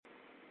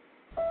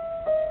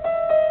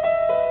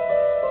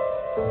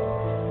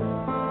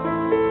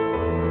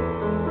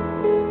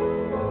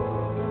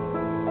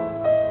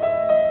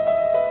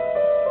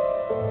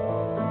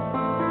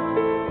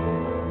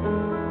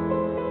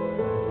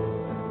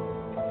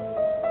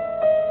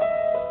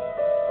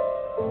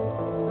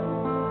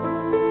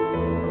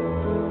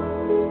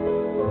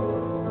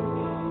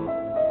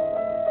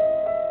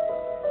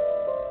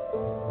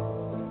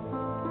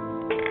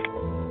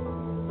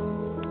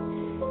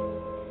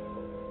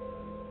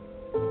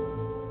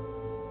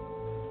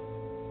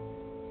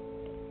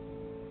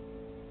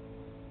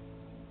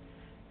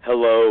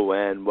Hello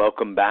and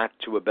welcome back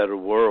to A Better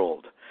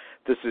World.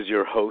 This is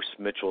your host,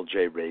 Mitchell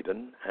J.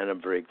 Rabin, and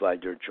I'm very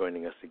glad you're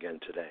joining us again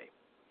today.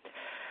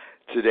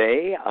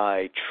 Today,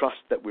 I trust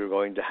that we're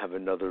going to have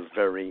another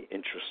very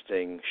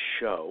interesting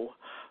show.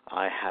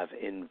 I have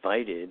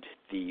invited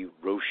the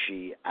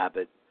Roshi,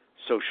 Abbot,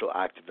 social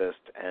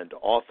activist and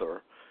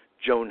author,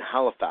 Joan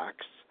Halifax,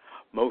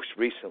 most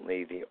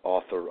recently the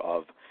author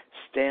of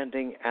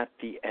Standing at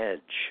the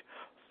Edge,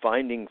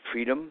 Finding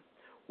Freedom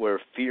Where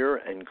Fear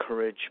and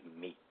Courage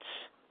Meet.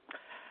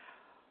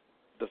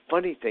 The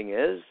funny thing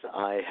is,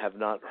 I have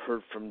not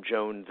heard from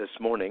Joan this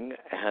morning,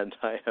 and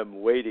I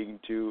am waiting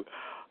to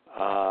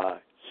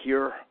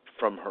hear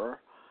from her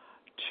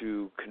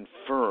to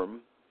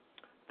confirm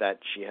that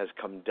she has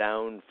come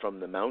down from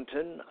the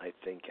mountain, I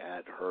think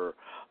at her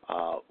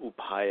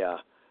Upaya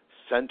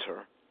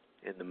Center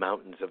in the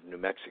mountains of New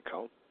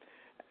Mexico,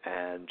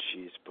 and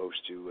she's supposed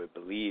to, I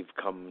believe,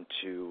 come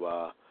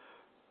to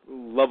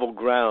level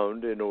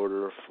ground in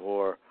order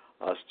for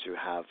us to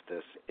have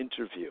this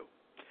interview.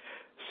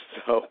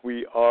 So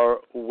we are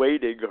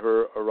awaiting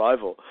her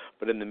arrival.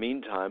 But in the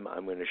meantime,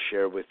 I'm going to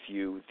share with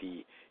you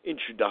the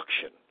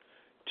introduction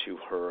to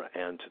her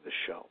and to the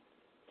show.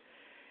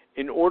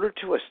 In order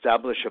to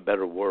establish a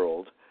better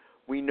world,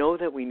 we know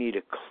that we need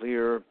a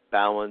clear,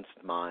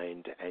 balanced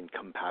mind and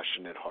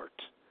compassionate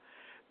heart.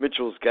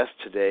 Mitchell's guest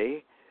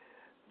today,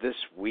 this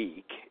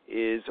week,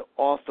 is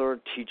author,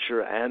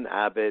 teacher, and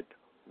abbot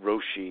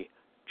Roshi,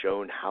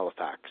 Joan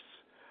Halifax,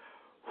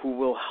 who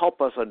will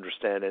help us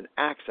understand and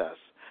access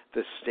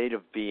the state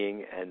of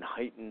being and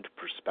heightened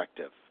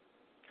perspective.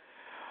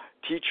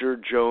 Teacher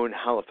Joan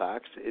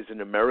Halifax is an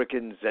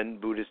American Zen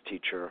Buddhist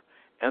teacher,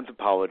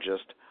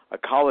 anthropologist,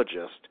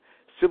 ecologist,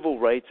 civil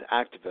rights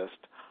activist,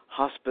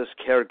 hospice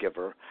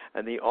caregiver,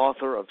 and the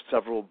author of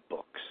several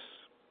books.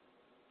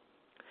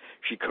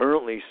 She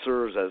currently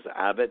serves as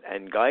abbot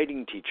and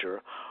guiding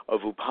teacher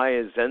of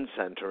Upaya Zen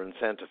Center in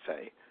Santa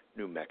Fe,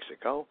 New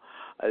Mexico,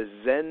 a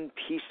Zen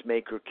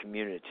peacemaker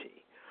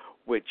community,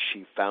 which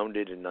she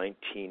founded in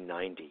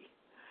 1990.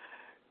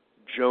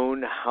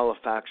 Joan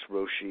Halifax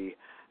Roshi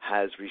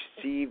has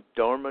received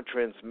Dharma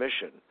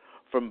transmission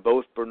from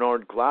both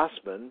Bernard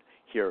Glassman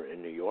here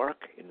in New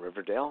York, in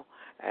Riverdale,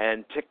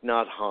 and Thich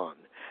Nhat Hanh,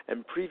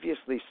 and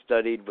previously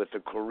studied with the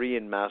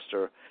Korean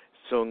master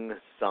Seung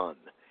San.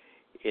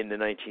 In the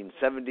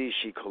 1970s,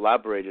 she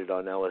collaborated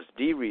on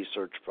LSD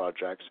research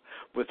projects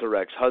with her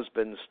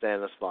ex-husband,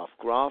 Stanislav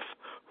Grof,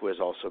 who has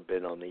also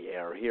been on the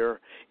air here,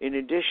 in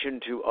addition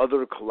to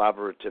other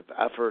collaborative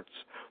efforts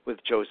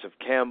with Joseph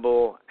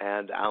Campbell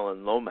and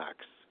Alan Lomax.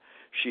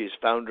 She is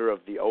founder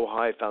of the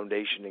Ojai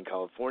Foundation in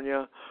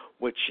California,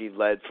 which she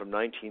led from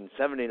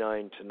 1979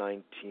 to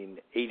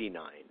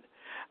 1989.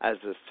 As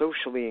a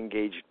socially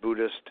engaged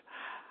Buddhist,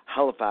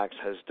 Halifax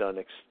has done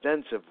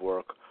extensive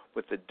work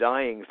with the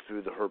dying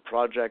through her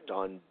project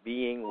on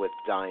being with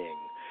dying.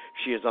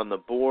 She is on the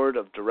board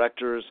of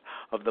directors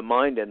of the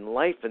Mind and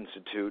Life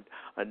Institute,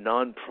 a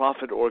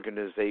nonprofit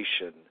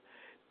organization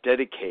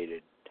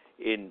dedicated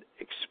in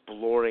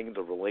exploring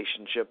the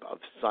relationship of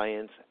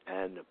science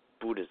and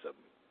Buddhism.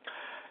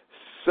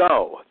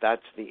 So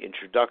that's the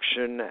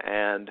introduction.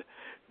 And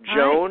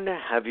Joan,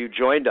 have you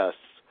joined us?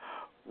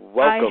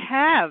 Welcome. I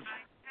have.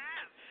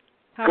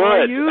 How Good.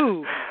 are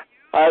you?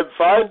 I'm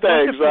fine,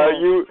 thanks.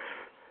 Wonderful. You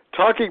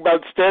talking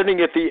about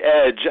standing at the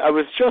edge. I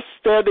was just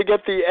standing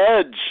at the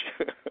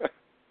edge,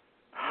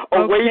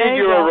 awaiting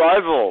your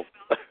arrival.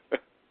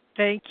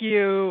 Thank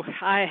you.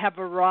 I have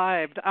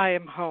arrived. I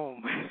am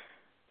home.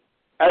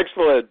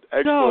 Excellent.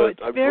 So it's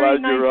I'm very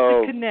glad nice you're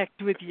home. to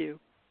connect with you.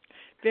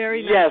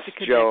 Very yes, nice to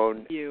connect Joan,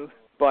 with you.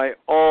 By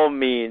all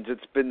means.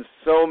 It's been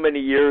so many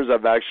years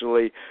I've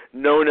actually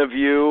known of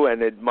you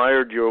and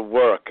admired your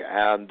work,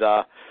 and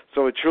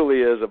so it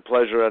truly is a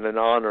pleasure and an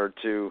honor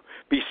to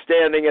be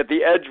standing at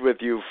the edge with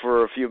you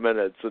for a few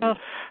minutes and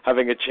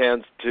having a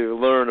chance to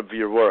learn of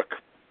your work.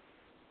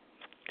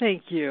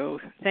 Thank you.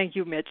 Thank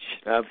you, Mitch.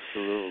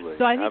 Absolutely.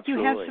 So I think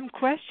you have some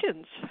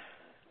questions.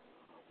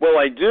 Well,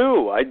 I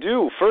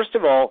do. First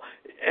of all,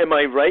 am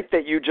I right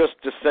that you just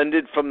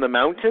descended from the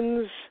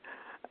mountains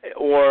and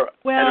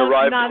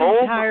arrived not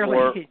home?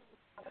 Entirely.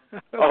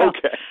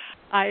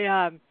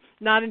 Okay.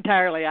 Not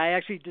entirely. I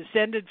actually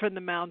descended from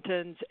the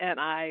mountains, and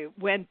I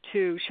went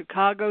to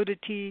Chicago to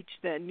teach,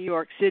 then New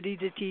York City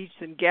to teach,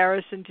 then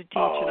Garrison to teach,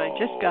 and I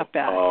just got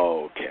back.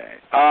 Okay.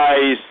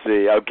 I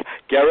see. Okay.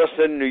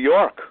 Garrison, New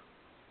York.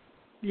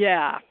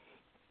 Yeah.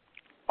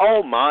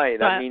 Oh, my.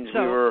 That means we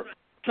were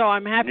So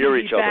I'm happy near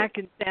to be each other. back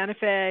in Santa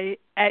Fe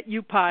at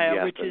Upaya,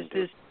 Yes, which is indeed.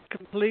 this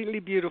completely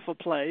beautiful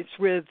place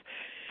with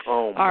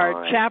Oh, our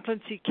my.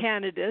 chaplaincy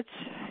candidates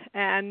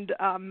and,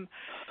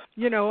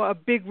 a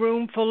big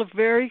room full of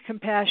very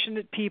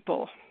compassionate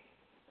people.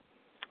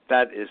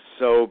 That is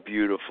so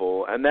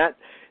beautiful. And that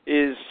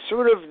is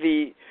sort of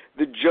the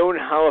Joan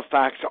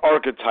Halifax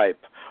archetype,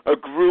 a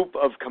group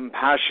of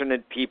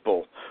compassionate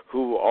people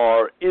who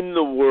are in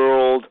the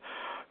world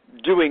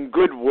doing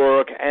good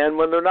work, and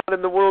when they're not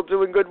in the world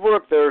doing good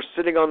work, they're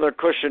sitting on their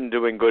cushion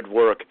doing good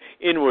work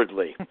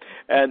inwardly.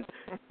 And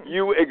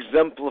you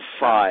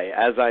exemplify,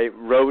 as I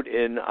wrote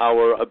in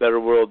our A Better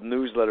World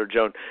newsletter,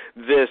 Joan,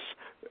 this,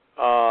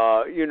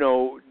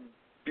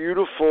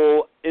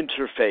 beautiful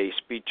interface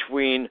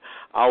between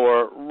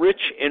our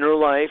rich inner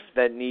life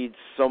that needs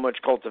so much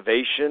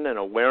cultivation and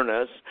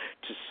awareness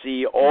to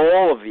see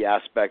all of the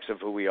aspects of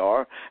who we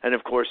are. And,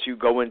 of course, you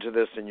go into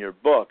this in your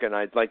book, and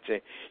I'd like to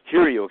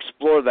hear you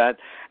explore that,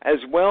 as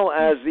well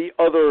as the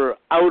other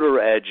outer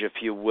edge, if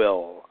you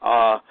will,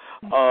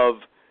 of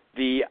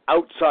the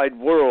outside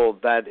world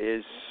that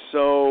is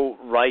so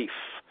rife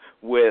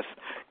with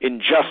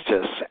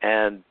injustice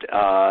and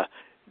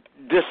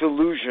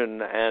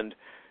disillusion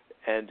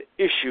and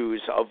issues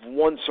of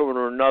one sort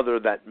or another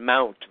that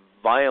mount,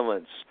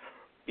 violence,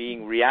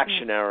 being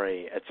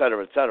reactionary, et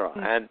cetera, et cetera.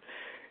 And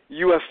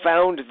you have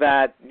found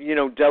that,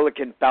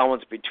 delicate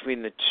balance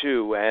between the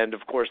two, and,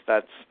 of course,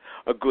 that's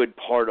a good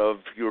part of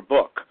your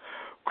book.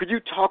 Could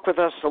you talk with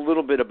us a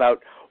little bit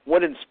about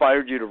what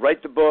inspired you to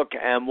write the book,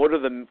 and what are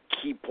the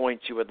key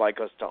points you would like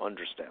us to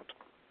understand?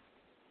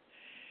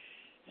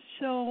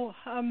 So,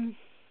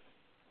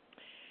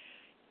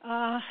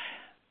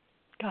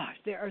 gosh,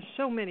 there are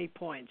so many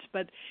points,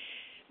 but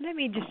let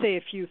me just say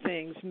a few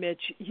things,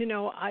 Mitch.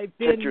 I've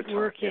been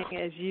working,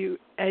 as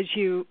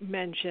you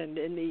mentioned,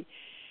 in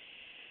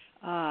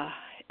the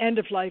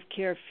end-of-life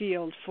care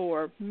field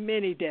for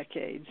many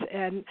decades,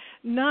 and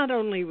not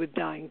only with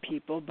dying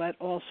people, but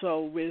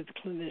also with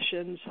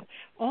clinicians,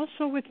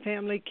 also with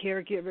family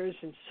caregivers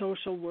and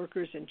social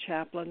workers and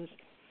chaplains.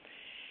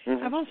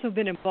 Mm-hmm. I've also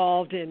been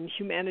involved in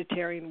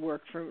humanitarian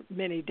work for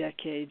many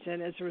decades, and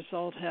as a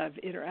result have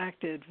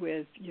interacted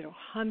with,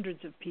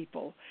 hundreds of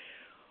people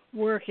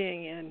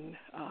working in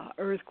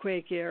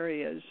earthquake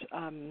areas,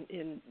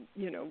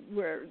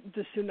 where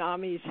the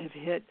tsunamis have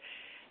hit,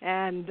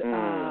 and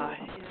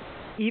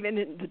even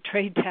in the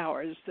trade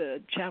towers,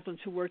 the chaplains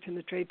who worked in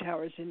the trade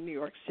towers in New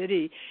York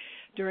City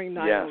during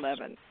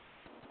 9/11. Yes.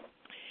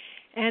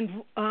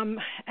 And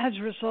as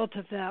a result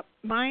of that,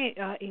 my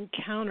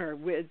encounter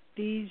with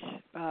these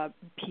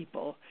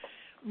people,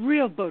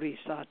 real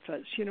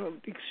bodhisattvas,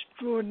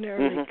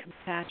 extraordinarily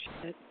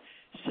compassionate,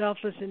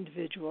 selfless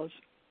individuals,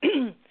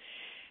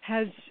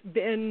 has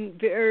been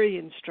very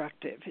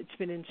instructive. It's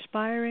been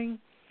inspiring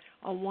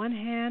on one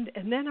hand,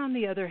 and then on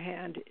the other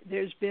hand,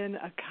 there's been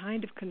a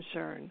kind of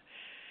concern.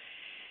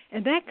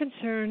 And that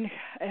concern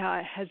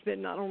has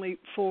been not only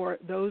for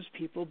those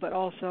people, but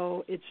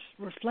also it's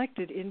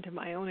reflected into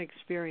my own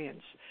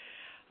experience,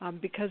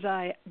 because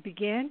I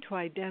began to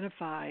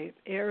identify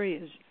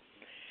areas,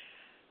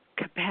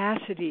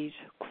 capacities,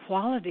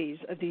 qualities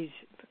of these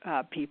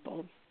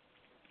people,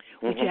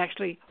 which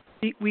actually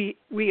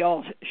we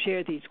all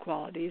share these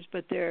qualities,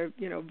 but they're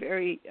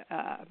very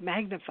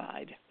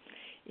magnified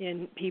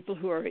in people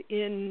who are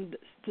in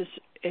this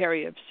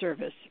area of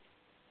service.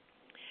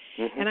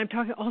 Mm-hmm. And I'm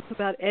talking also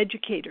about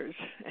educators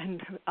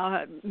and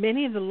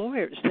many of the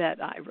lawyers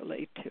that I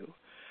relate to.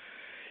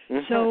 Mm-hmm.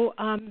 So,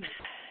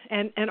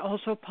 and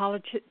also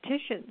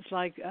politicians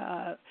like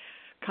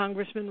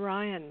Congressman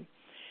Ryan.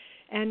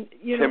 And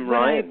Tim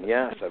Ryan,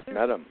 yes, I've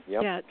met him.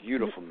 Yep. Yeah,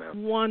 beautiful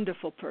man.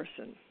 Wonderful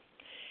person.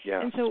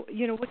 Yeah. And so,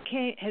 what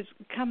has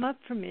come up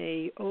for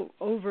me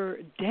over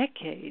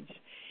decades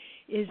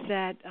is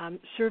that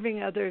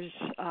serving others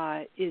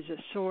is a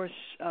source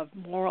of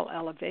moral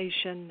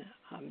elevation.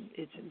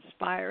 It's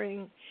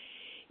inspiring.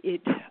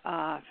 It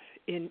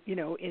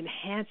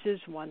enhances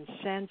one's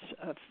sense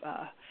of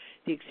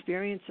the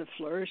experience of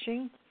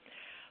flourishing.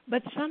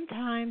 But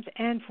sometimes,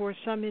 and for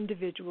some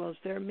individuals,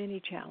 there are many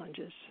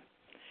challenges.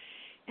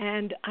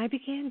 And I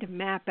began to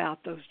map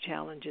out those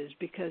challenges,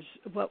 because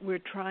what we're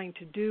trying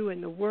to do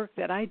in the work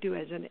that I do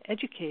as an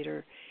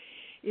educator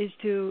is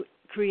to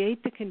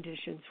create the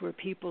conditions where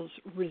people's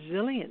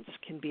resilience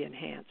can be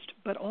enhanced,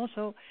 but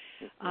also,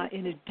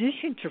 in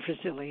addition to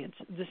resilience,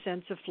 the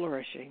sense of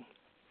flourishing.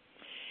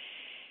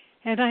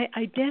 And I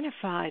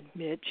identified,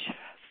 Mitch,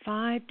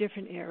 5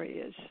 different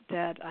areas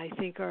that I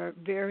think are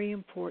very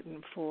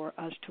important for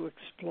us to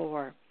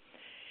explore.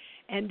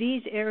 And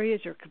these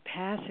areas are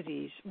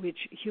capacities which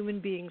human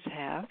beings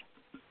have.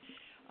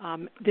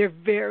 They're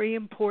very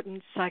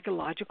important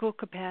psychological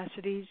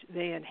capacities.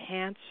 They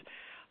enhance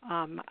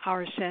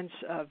our sense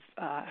of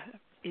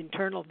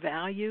internal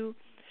value.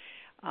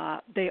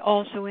 They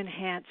also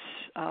enhance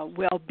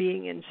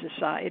well-being in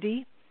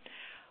society.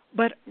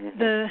 But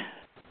the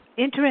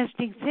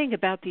interesting thing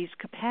about these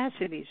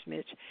capacities,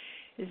 Mitch,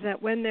 is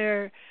that when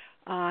they're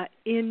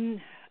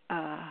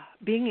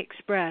being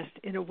expressed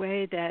in a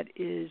way that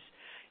is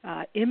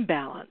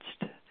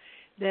imbalanced,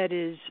 that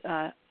is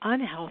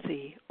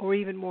unhealthy, or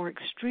even more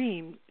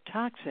extreme,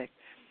 toxic,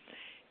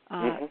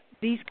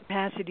 these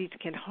capacities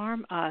can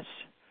harm us.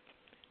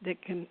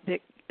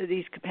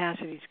 These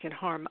capacities can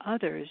harm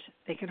others.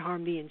 They can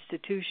harm the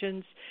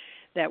institutions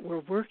that we're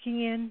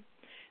working in.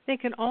 They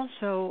can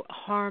also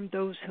harm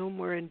those whom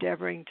we're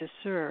endeavoring to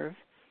serve,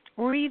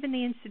 or even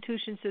the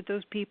institutions that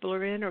those people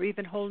are in, or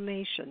even whole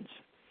nations.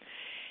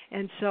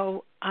 And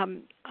so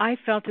I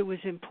felt it was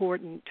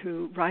important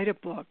to write a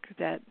book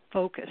that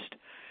focused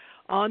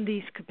on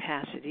these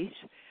capacities,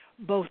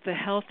 both the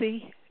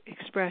healthy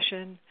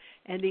expression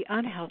and the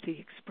unhealthy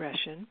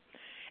expression,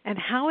 and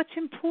how it's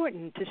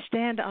important to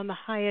stand on the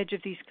high edge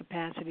of these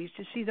capacities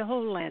to see the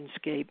whole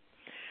landscape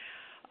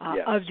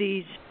of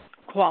these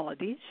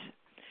qualities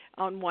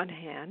on one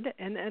hand,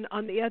 and then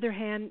on the other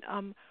hand,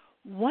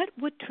 what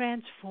would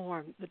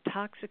transform the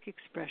toxic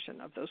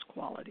expression of those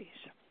qualities.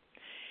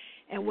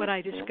 And what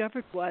I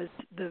discovered was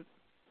the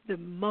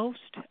most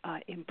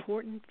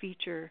important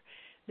feature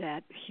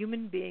that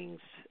human beings,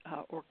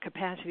 or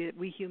capacity that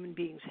we human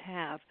beings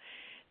have,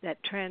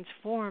 that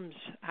transforms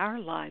our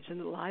lives and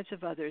the lives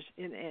of others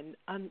in an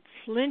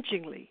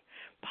unflinchingly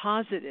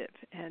positive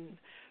and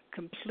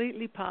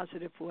completely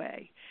positive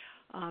way,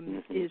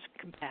 is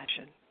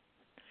compassion.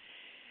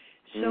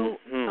 So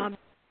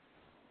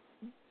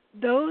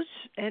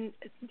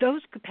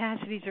those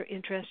capacities are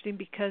interesting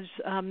because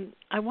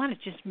I want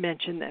to just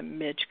mention them,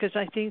 Mitch, because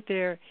I think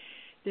they're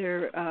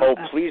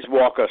please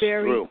walk us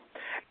through.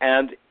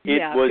 And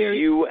it was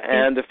you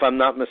and, if I'm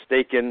not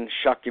mistaken,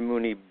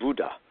 Shakyamuni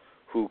Buddha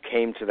who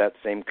came to that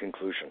same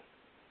conclusion.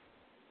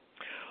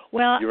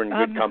 Well, you're in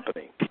good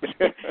company.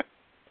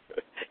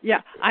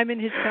 Yeah, I'm in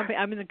his company.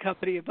 I'm in the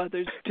company of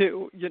others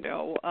too.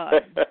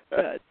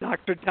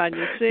 Dr.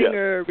 Tanya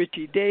Singer,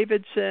 Richie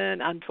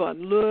Davidson,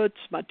 Antoine Lutz,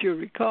 Mathieu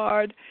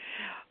Ricard.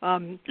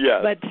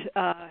 But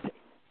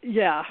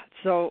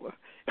so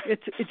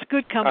it's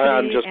good company.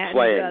 I'm just and,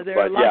 playing, there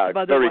are but lots of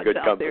other very ones good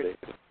out company.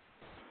 There.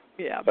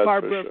 Yeah, that's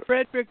Barbara for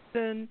sure.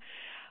 Fredrickson,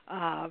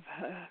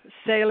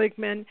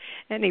 Seligman.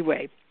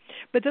 Anyway.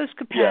 But those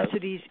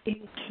capacities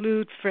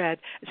include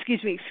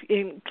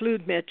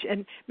include Mitch.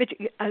 And Mitch,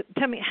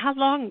 tell me, how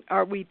long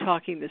are we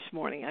talking this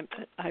morning?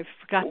 I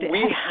forgot to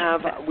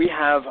ask. We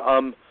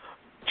have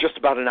just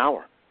about an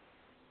hour.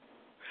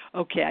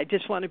 Okay, I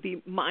just want to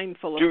be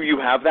mindful of. Do you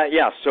have that?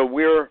 Yeah. So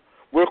we're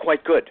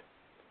quite good.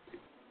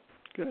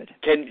 Good.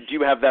 Do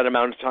you have that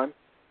amount of time?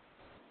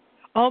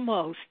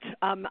 Almost.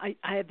 I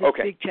have this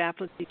big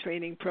chaplaincy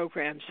training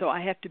program, so I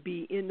have to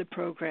be in the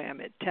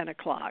program at 10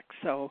 o'clock.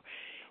 So.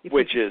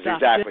 Which is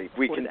exactly,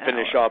 we can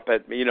finish up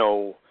at,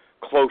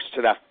 close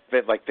to that,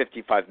 like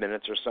 55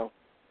 minutes or so.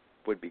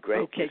 Would be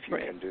great if you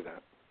can do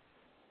that.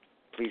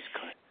 Please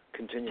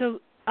continue. So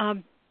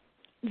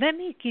let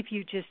me give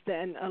you just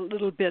then a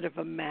little bit of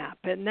a map,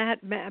 and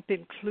that map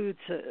includes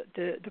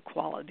the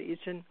qualities.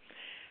 And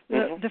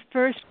the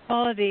first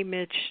quality,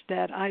 Mitch,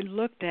 that I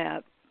looked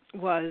at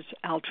was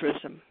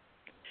altruism.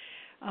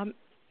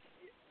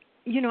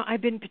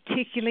 I've been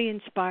particularly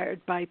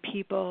inspired by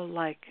people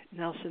like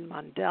Nelson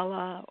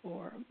Mandela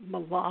or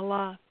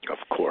Malala. Of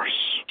course.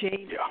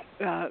 Jane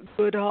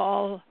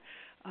Goodall,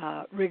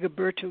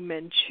 Rigoberto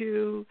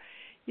Menchú.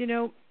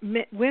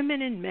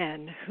 Women and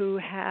men who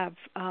have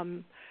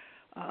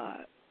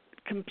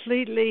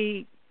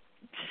completely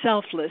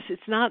selfless.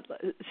 It's not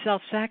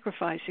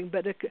self-sacrificing,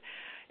 but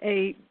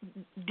a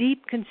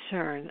deep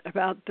concern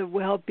about the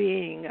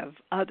well-being of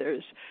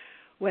others,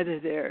 whether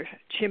they're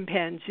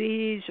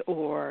chimpanzees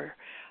or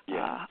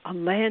a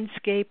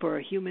landscape or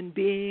a human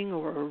being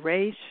or a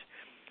race.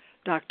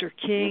 Dr.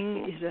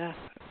 King is a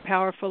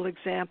powerful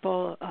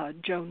example.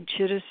 Joan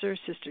Chittiser,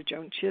 Sister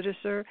Joan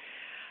Chittiser,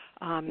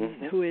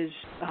 who is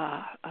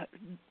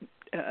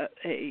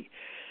a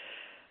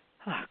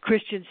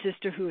Christian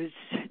sister who is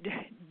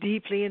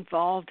deeply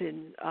involved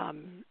in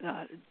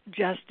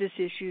justice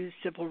issues,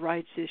 civil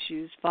rights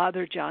issues.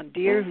 Father John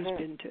Deere, who's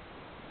been to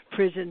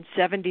prison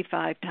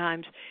 75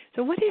 times.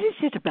 So what is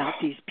it about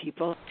these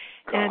people?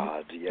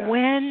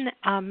 When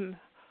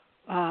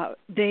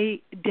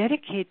they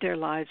dedicate their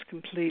lives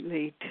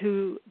completely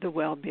to the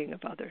well-being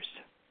of others,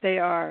 they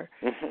are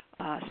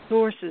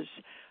sources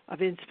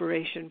of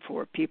inspiration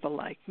for people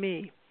like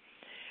me.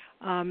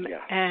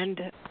 And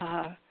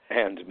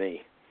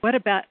me. What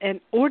about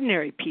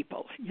ordinary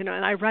people? And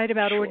I write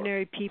about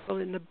ordinary people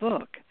in the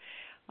book,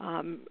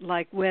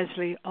 like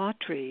Wesley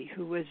Autry,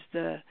 who was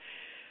the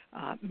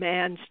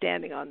man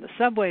standing on the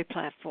subway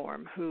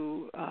platform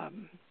who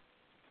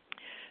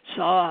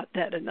saw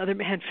that another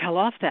man fell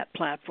off that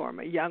platform,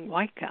 a young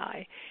white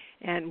guy,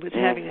 and was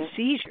having a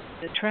seizure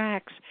in the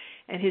tracks.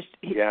 And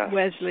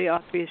Wesley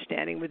Autry is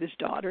standing with his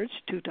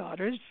two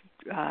daughters,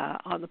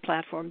 on the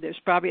platform. There's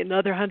probably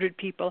another 100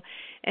 people,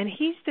 and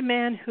he's the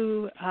man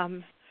who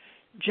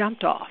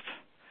jumped off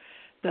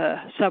the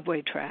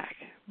subway track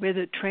with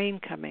a train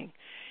coming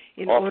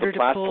in order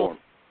to pull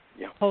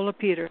Paula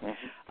Peter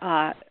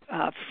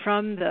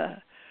from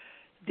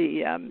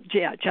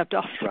jumped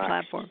off the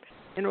platform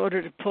in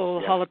order to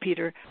pull Paula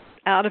Peter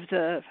out of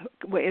the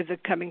way of the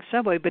coming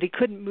subway, but he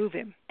couldn't move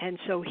him. And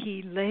so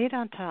he laid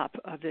on top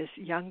of this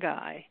young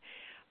guy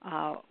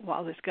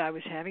while this guy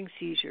was having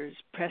seizures,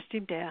 pressed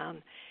him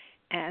down,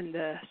 and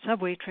the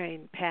subway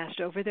train passed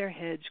over their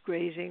heads,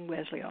 grazing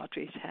Wesley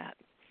Autry's cap.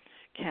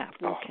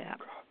 God.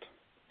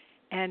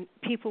 And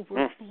people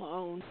were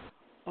blown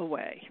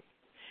away.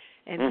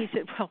 And he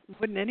said, well,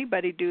 wouldn't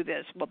anybody do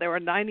this? Well, there were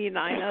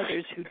 99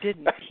 others who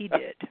didn't. He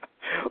did.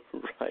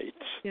 Right.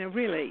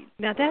 Really.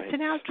 Now, that's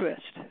an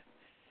altruist.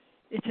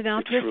 It's an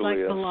altruist like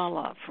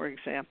Malala, for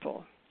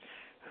example,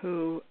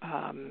 who,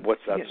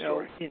 what's that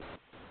story?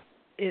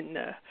 In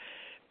the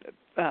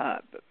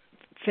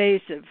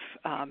face of,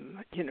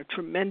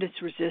 tremendous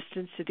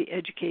resistance to the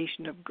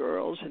education of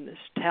girls in this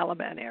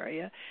Taliban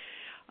area,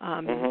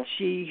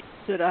 she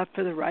stood up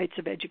for the rights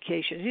of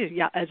education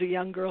as a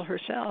young girl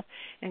herself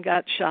and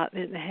got shot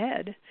in the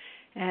head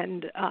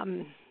and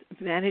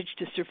managed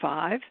to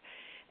survive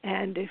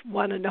and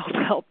won a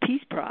Nobel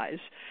Peace Prize.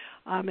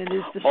 And is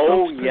the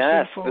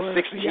spokesperson for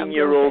the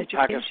 16-year-old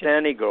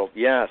Pakistani girl.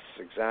 Yes,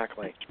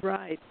 exactly. That's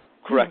right.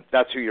 Correct.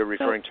 That's who you're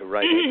referring to,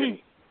 right? I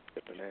didn't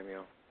get the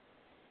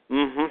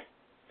name,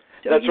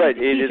 So that's right.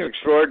 It is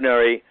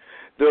extraordinary.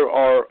 There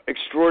are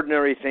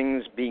extraordinary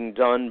things being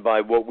done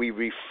by what we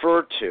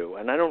refer to,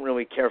 and I don't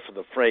really care for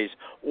the phrase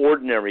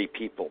ordinary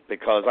people,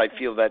 because I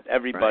feel that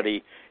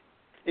everybody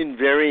in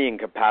varying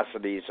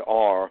capacities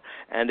are,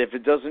 and if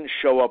it doesn't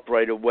show up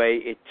right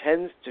away, it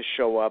tends to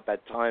show up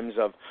at times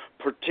of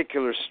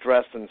particular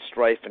stress and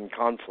strife and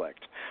conflict,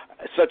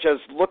 such as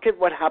look at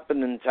what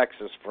happened in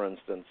Texas, for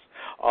instance,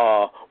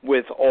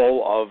 with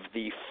all of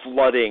the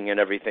flooding and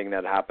everything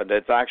that happened.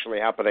 It's actually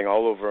happening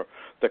all over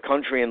the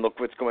country, and look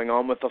what's going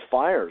on with the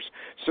fires.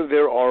 So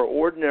there are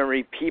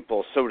ordinary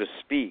people, so to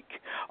speak,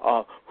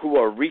 who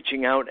are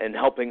reaching out and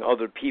helping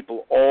other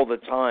people all the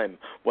time,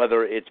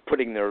 whether it's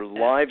putting their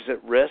lives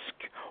at risk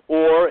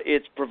or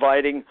it's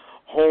providing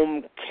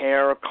home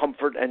care,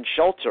 comfort, and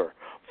shelter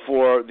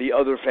for the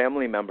other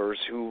family members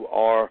who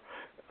are,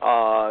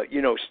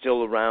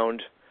 still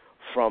around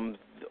from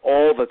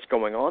all that's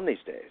going on these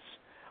days.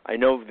 I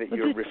know that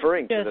you're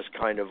referring to this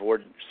kind of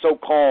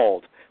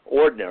so-called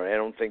ordinary. I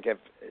don't think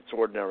it's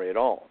ordinary at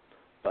all,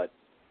 but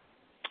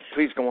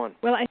please go on.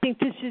 Well, I think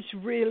this is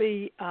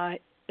really,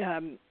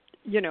 and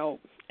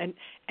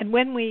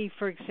when we,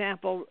 for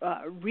example,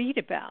 read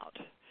about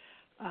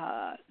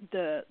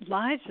the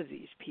lives of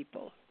these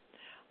people,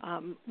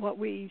 what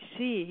we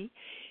see,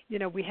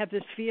 we have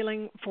this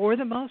feeling, for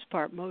the most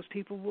part, most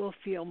people will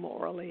feel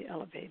morally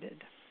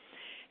elevated.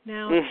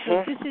 Now,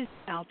 so this is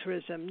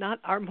altruism, not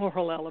our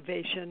moral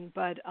elevation,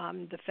 but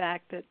the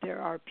fact that there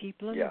are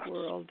people in the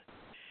world,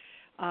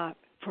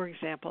 for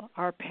example,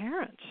 our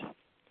parents.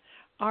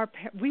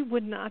 We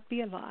would not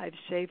be alive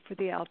save for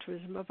the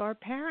altruism of our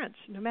parents,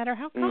 no matter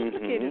how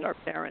complicated our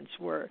parents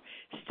were.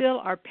 Still,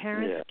 our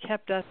parents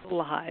kept us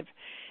alive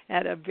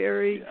at a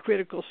very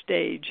critical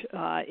stage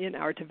in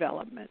our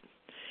development.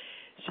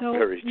 So,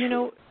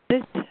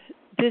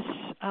 this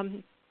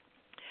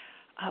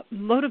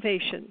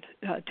motivation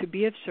to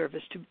be of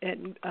service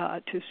and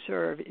to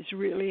serve is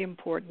really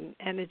important,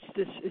 and it's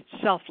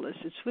selfless.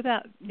 It's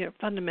without,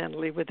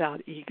 fundamentally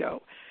without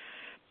ego.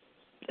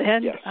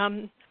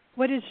 And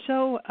what is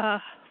so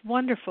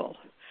wonderful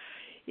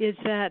is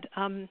that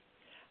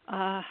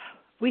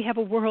we have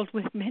a world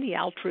with many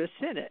altruists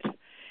in it.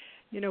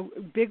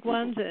 Big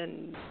ones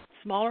and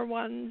smaller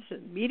ones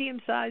and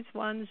medium-sized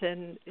ones,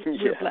 and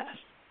we're blessed.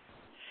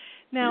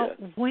 Now,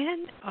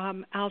 when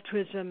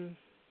altruism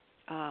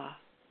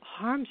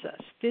harms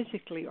us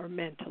physically or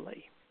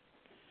mentally,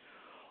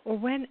 or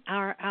when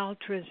our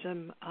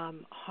altruism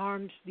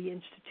harms the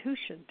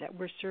institution that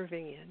we're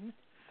serving in,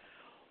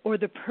 or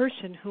the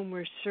person whom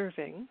we're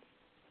serving,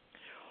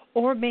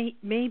 or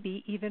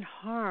maybe even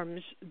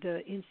harms the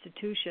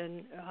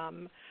institution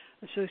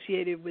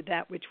associated with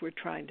that which we're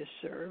trying to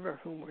serve or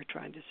whom we're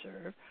trying to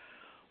serve,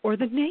 or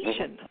the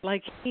nation,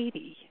 like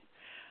Haiti,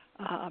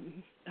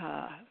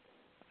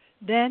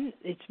 then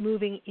it's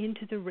moving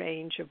into the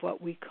range of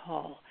what we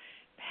call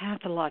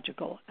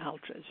pathological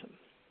altruism.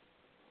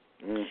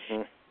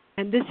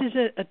 And this is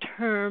a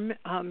term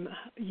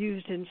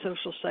used in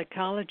social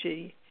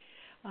psychology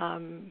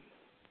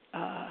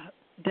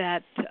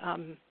that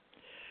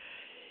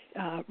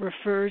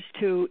refers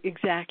to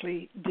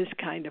exactly this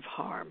kind of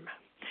harm.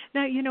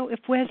 Now, if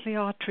Wesley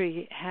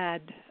Autry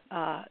had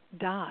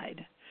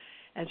died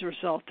as a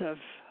result of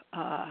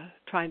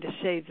trying to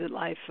save the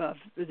life of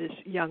this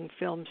young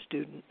film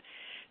student,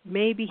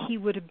 maybe he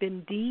would have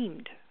been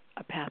deemed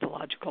a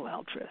pathological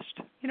altruist.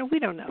 We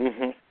don't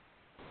know.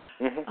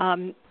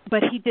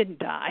 But he didn't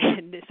die,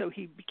 and so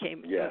he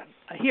became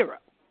a hero.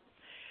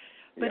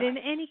 But in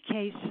any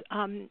case,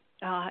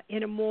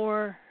 in a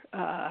more,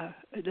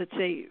 let's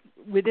say,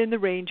 within the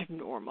range of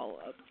normal,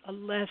 a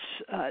less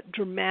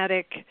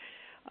dramatic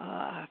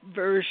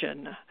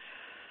version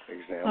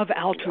of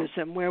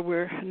altruism, where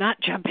we're not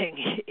jumping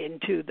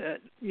into the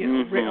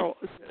rail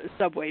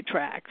subway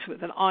tracks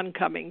with an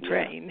oncoming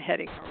train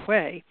heading our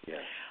way,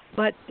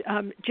 but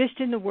just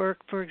in the work,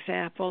 for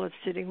example, of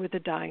sitting with a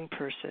dying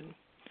person.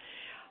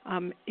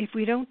 If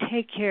we don't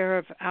take care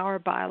of our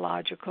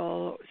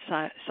biological,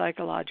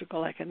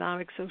 psychological,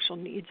 economic, social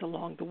needs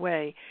along the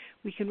way,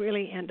 we can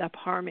really end up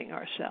harming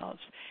ourselves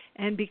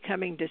and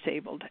becoming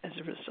disabled as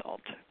a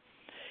result.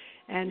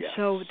 And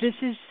so this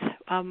is,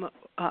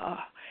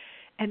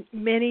 and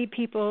many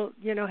people,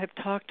 have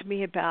talked to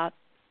me about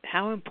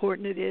how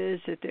important it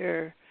is that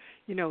they're,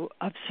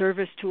 of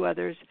service to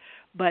others.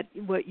 But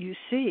what you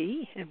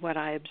see and what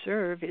I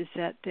observe is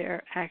that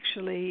they're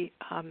actually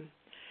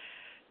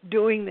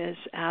doing this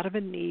out of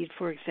a need,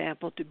 for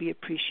example, to be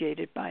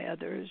appreciated by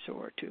others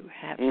or to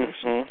have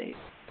social status,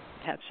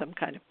 have some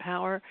kind of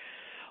power,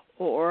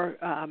 or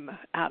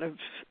out of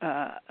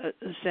a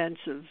sense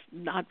of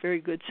not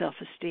very good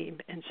self-esteem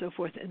and so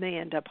forth, and they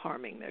end up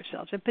harming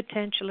themselves and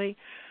potentially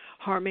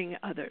harming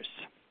others.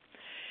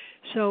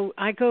 So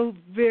I go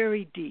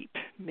very deep,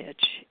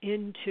 Mitch,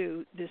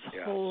 into this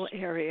whole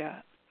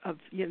area of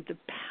the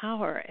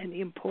power and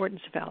the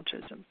importance of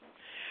altruism,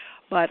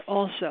 but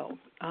also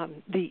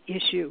the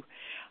issue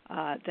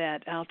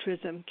that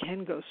altruism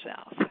can go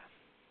south.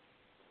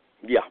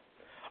 Yeah.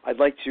 I'd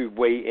like to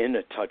weigh in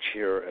a touch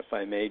here, if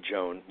I may,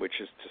 Joan,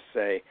 which is to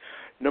say,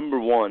 number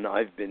one,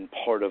 I've been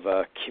part of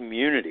a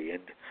community, an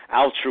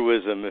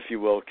altruism, if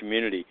you will,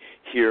 community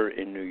here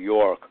in New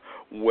York,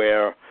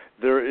 where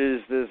there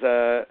is this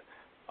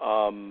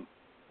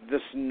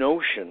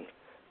notion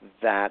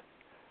that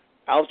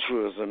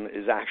altruism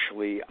is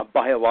actually a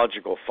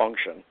biological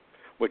function,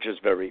 which is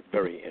very,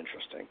 very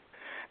interesting.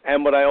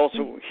 And what I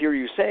also hear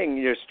you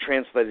saying, just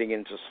translating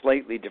into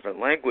slightly different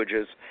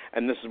languages,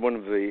 and this is one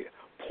of the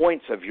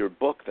points of your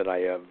book that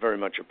I very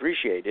much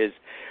appreciate, is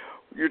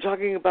you're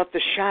talking about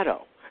the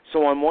shadow.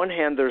 So on one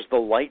hand, there's the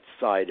light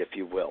side, if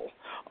you will,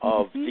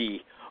 of the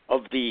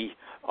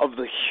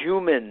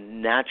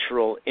human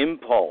natural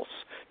impulse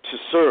to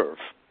serve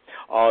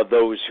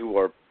those who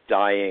are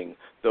dying,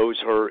 those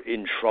who are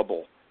in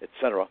trouble,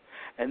 etc.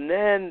 And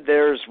then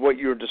there's what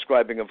you're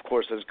describing, of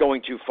course, as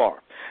going too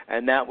far,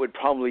 and that would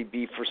probably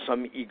be for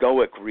some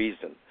egoic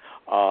reason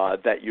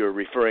that you're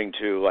referring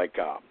to, like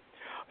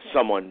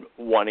someone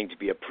wanting to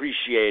be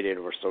appreciated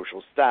or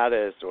social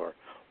status or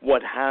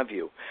what have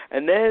you.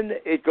 And then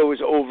it goes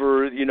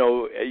over,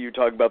 you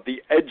talk about the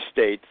edge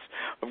states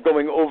of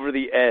going over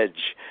the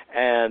edge.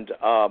 And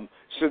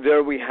so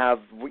there we have,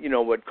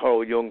 what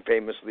Carl Jung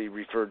famously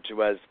referred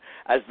to as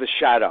the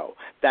shadow,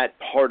 that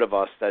part of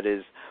us that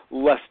is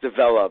less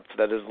developed,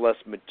 that is less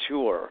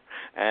mature,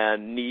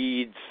 and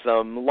needs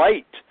some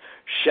light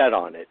shed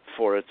on it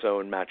for its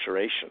own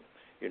maturation,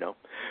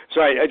 So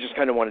I just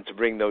kind of wanted to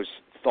bring those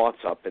thoughts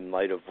up in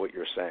light of what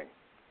you're saying.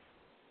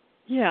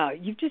 Yeah,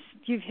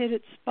 you've hit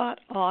it spot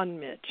on,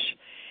 Mitch.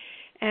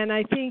 And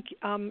I think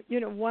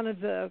one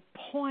of the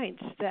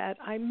points that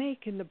I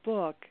make in the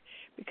book,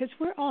 because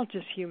we're all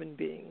just human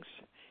beings,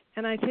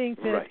 and I think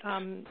that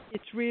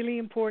it's really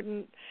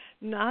important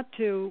not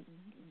to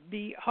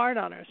be hard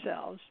on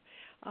ourselves.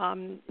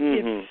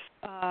 If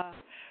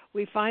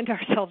we find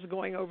ourselves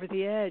going over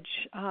the edge,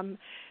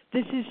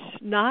 this is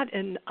not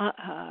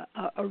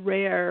a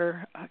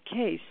rare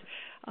case.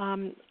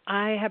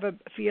 I have a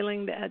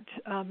feeling that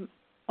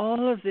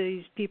all of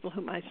these people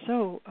whom I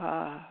so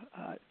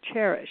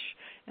cherish,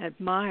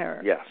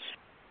 admire,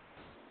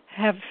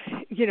 have,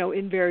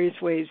 in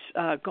various ways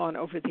gone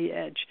over the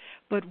edge.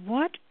 But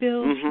what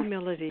builds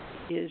humility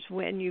is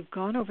when you've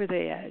gone over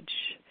the edge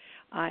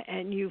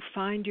and you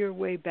find your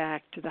way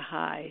back to the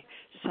high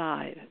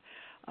side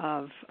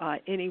of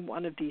any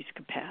one of these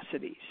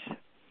capacities.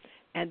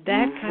 And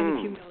that kind of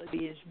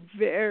humility is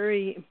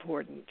very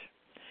important.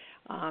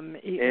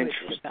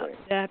 It's about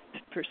depth,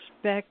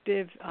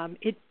 perspective.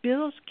 It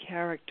builds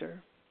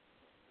character.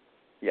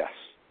 Yes.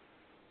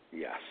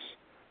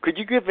 Could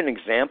you give an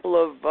example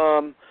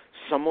of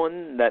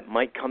someone that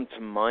might come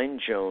to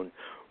mind, Joan,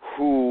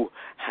 who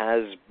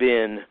has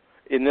been,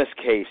 in this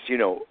case,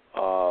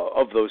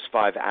 of those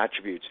 5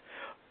 attributes,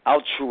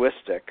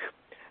 altruistic,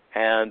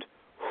 and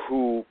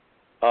who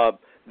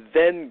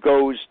then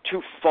goes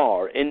too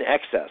far, in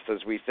excess,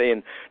 as we say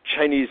in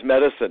Chinese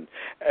medicine?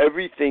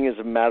 Everything is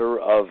a matter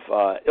of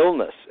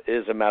illness,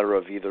 is a matter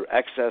of either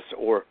excess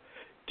or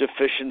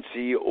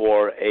deficiency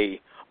or a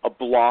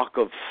block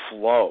of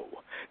flow.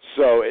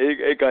 So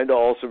it kind of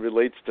also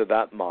relates to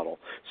that model.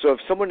 So if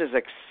someone is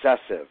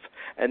excessive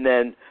and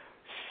then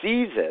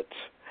sees it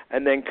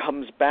and then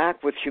comes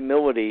back with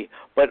humility,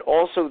 but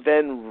also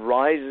then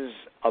rises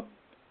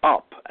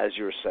up, as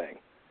you're saying,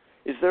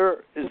 is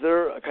there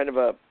a kind of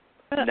a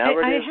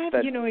narrative? I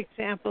have,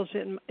 examples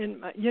in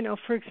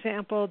for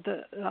example,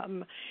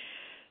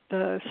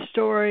 the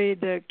story,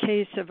 the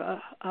case of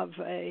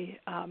a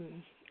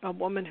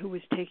woman who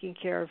was taking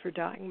care of her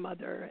dying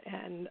mother,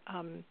 and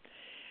I'm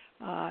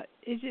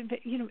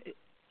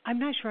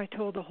not sure I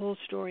told the whole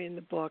story in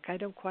the book. I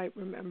don't quite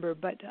remember,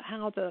 but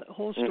how the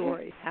whole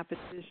story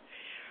happens is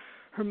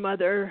her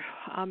mother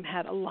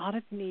had a lot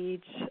of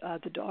needs.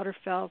 The daughter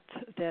felt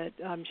that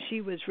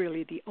she was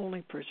really the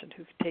only person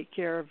who could take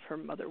care of her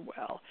mother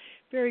well,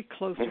 very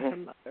close to her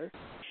mother,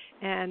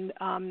 and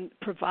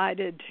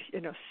provided,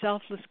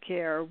 selfless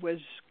care, was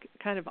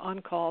kind of on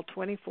call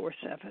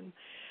 24/7,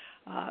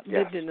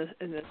 lived in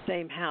the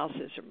same house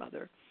as her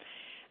mother.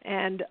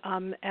 And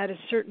at a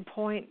certain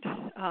point,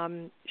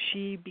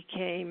 she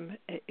became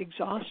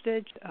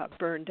exhausted,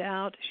 burned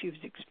out. She was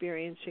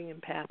experiencing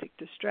empathic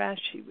distress.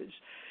 She was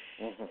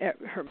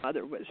her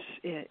mother was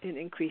in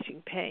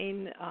increasing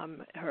pain.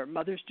 Her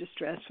mother's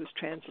distress was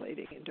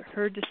translating into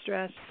her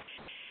distress.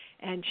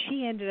 And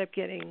she ended up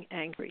getting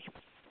angry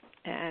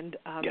and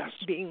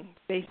being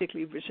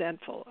basically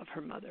resentful of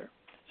her mother.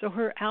 So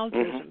her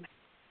altruism,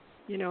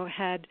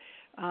 had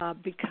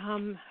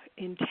become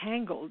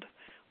entangled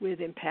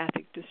with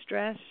empathic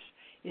distress.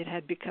 It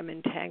had become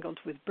entangled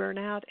with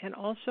burnout, and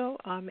also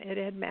it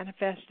had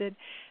manifested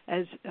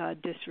as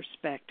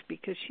disrespect,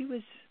 because she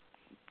was,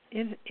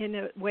 in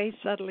a way,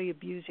 subtly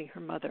abusing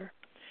her mother,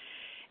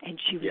 and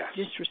she was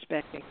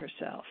disrespecting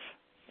herself.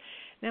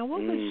 Now,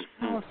 what was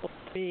powerful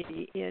for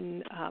me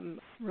in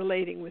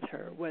relating with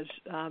her was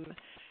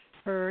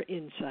her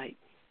insight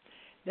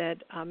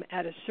that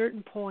at a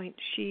certain point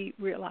she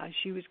realized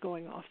she was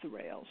going off the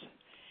rails,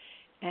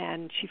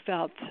 and she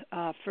felt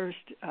first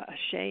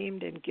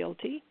ashamed and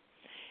guilty,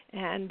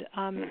 and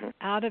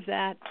out of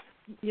that,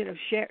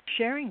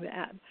 sharing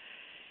that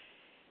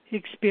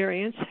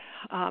experience,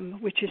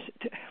 which is,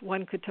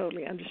 one could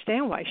totally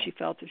understand why she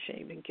felt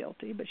ashamed and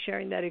guilty, but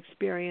sharing that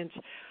experience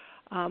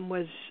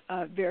was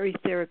very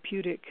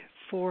therapeutic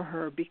for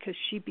her, because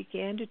she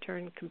began to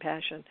turn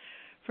compassion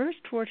first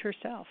toward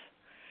herself.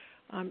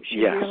 She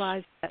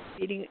realized that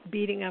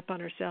beating up on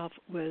herself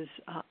was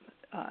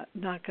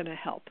not going to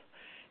help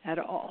at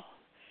all.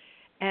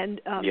 And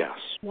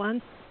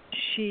once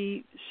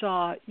she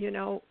saw,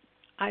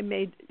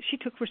 she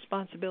took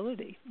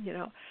responsibility.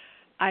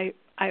 I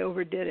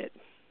overdid it.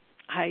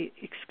 I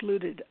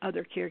excluded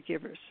other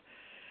caregivers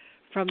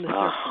from the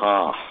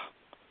circle.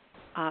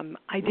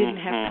 I didn't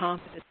have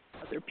confidence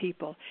in other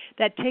people.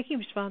 That taking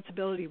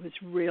responsibility was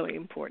really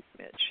important,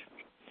 Mitch.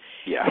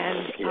 Yes,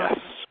 and,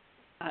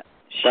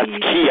 that's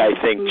key, I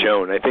think,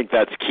 Joan. I think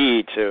that's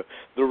key to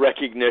the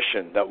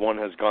recognition that one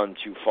has gone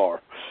too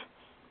far.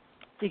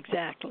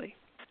 Exactly.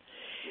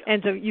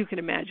 And so you can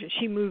imagine,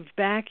 she moved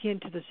back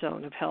into the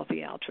zone of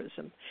healthy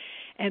altruism.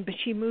 But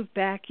she moved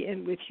back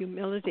in with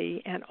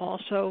humility, and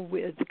also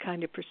with the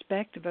kind of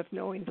perspective of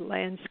knowing the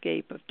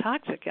landscape of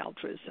toxic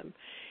altruism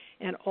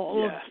and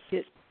all of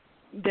it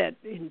that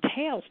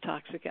entails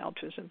toxic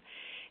altruism.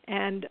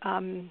 And,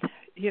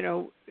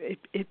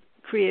 it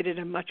created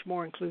a much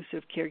more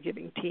inclusive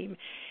caregiving team,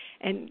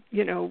 and,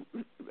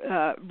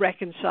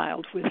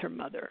 reconciled with her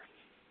mother.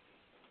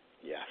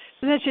 Yes.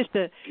 So that's just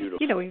a,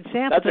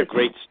 example. That's a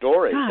great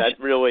story. That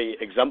really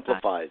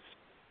exemplifies.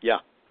 Yeah.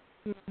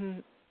 Mm-hmm.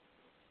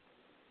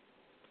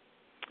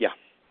 Yeah.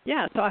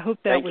 Yeah, so I hope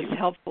that was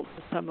helpful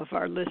to some of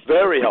our listeners.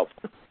 Very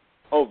helpful.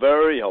 Oh,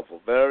 very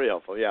helpful. Very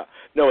helpful. Yeah.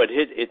 No, it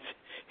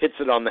hits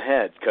it on the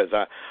head, because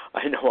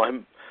I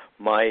know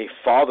my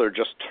father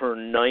just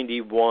turned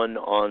 91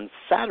 on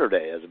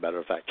Saturday, as a matter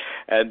of fact,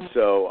 and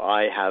so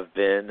I have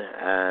been,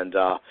 and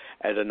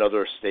at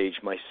another stage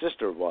my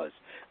sister was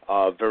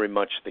very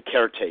much the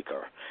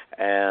caretaker,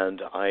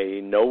 and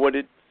I know what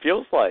it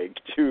feels like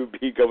to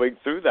be going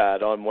through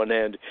that. On one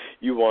hand,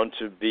 you want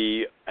to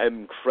be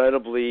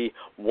incredibly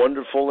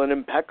wonderful and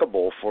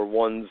impeccable for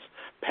one's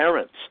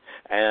parents,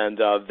 and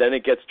then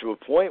it gets to a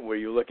point where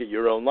you look at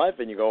your own life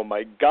and you go, oh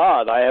my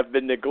God, I have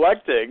been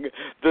neglecting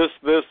this,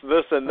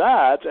 and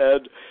that,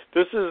 and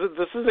this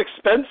is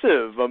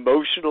expensive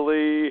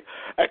emotionally,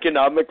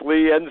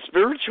 economically, and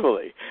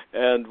spiritually,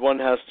 and one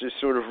has to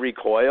sort of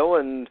recoil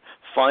and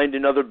find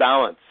another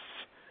balance,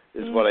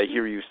 is what I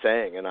hear you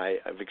saying, and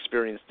I've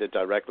experienced it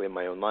directly in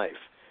my own life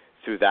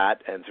through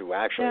that, and through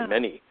actually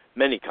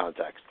many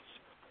contexts,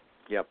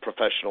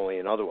 professionally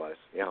and otherwise,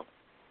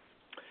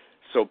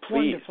 So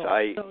please,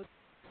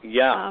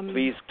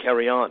 please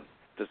carry on.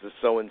 This is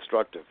so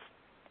instructive.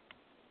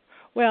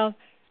 Well,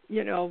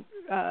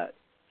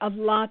 a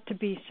lot to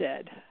be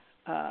said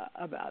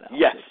about it.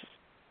 Yes.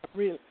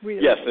 Really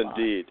yes,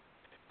 indeed.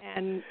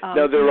 And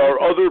now there are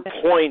other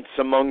points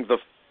among the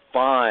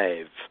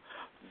 5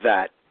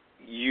 that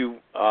you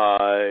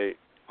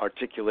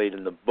articulate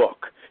in the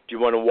book. Do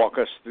you want to walk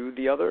us through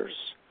the others?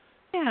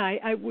 Yeah,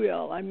 I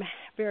will. I'm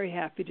very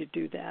happy to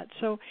do that.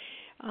 So,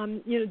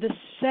 the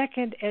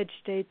second edge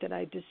state that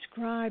I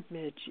described,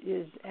 Mitch,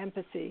 is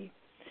empathy.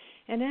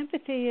 And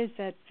empathy is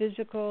that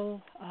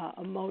physical,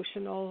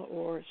 emotional,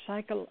 or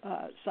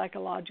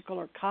psychological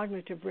or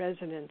cognitive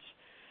resonance,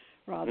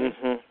 rather,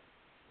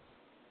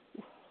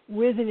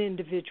 with an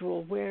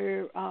individual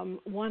where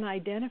one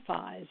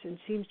identifies and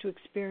seems to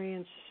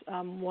experience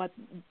what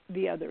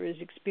the other is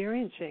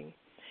experiencing.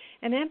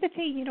 And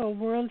empathy, a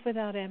world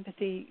without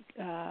empathy,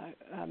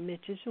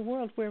 Mitch, is a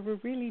world where we're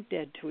really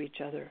dead to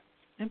each other.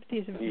 Empathy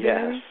is a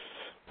very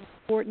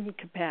important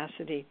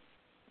capacity.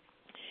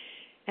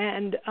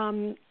 And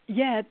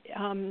yet,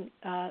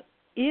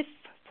 if,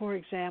 for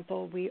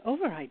example, we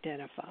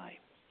over-identify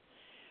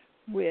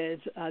with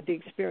the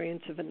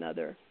experience of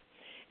another,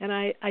 and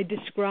I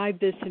describe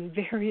this in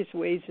various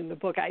ways in the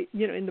book.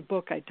 In the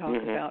book I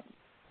talk about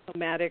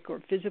somatic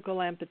or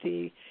physical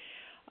empathy.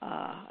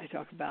 I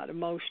talk about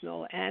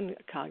emotional and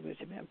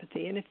cognitive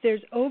empathy. And if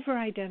there's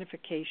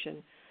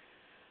over-identification,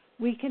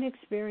 we can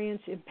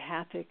experience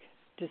empathic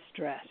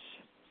distress.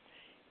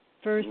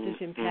 First is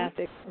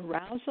empathic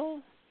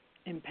arousal,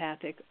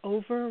 empathic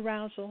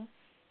over-arousal,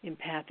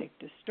 empathic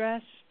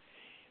distress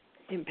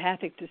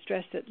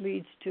that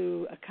leads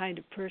to a kind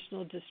of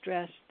personal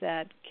distress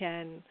that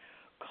can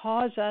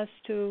cause us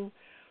to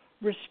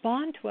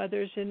respond to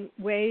others in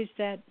ways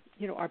that,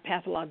 are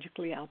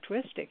pathologically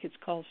altruistic. It's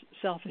called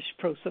selfish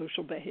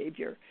pro-social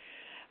behavior.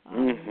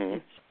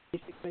 It's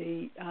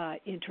basically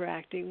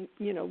interacting,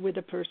 with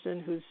a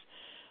person who's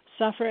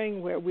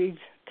suffering, where we've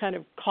kind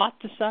of caught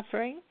the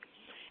suffering,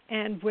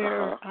 and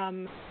where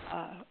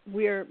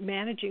we're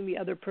managing the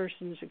other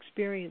person's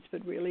experience,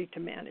 but really to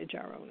manage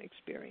our own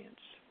experience.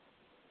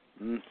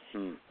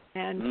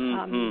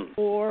 And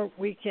or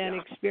we can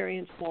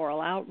experience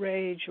moral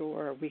outrage,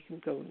 or we can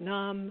go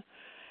numb,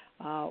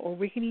 or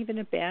we can even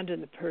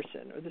abandon the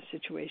person or the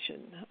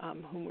situation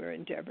whom we're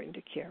endeavoring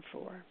to care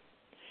for.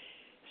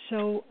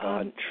 So,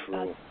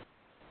 true.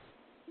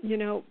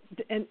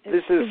 And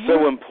this is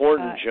so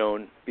important,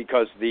 Joan,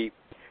 because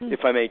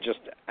if I may just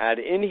add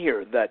in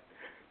here, that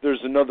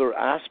there's another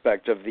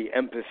aspect of the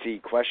empathy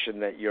question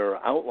that you're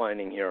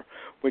outlining here,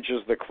 which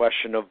is the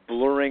question of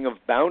blurring of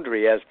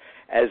boundary.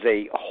 As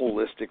a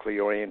holistically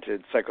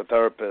oriented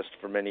psychotherapist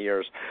for many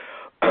years,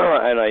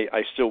 and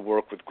I still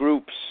work with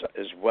groups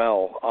as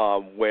well,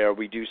 where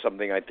we do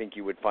something I think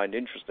you would find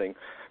interesting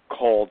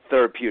called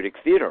therapeutic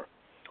theater.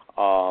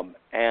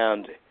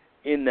 And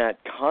in that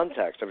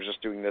context, I was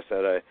just doing this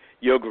at a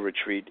yoga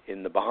retreat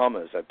in the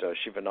Bahamas at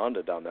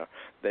Shivananda down there.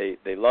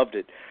 They loved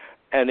it.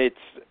 And it's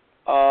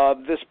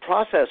this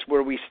process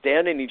where we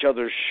stand in each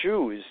other's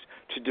shoes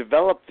to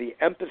develop the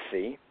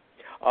empathy.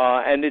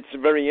 And it's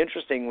very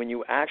interesting when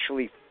you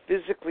actually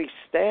physically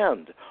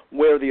stand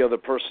where the other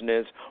person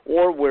is,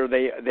 or where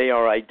they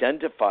are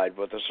identified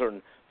with a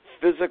certain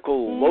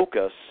physical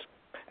locus,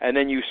 and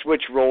then you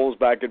switch roles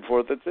back and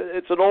forth.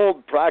 It's an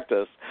old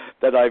practice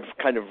that I've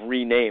kind of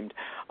renamed.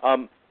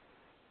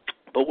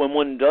 But when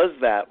one does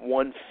that,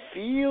 one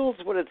feels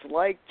what it's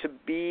like to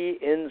be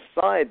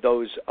inside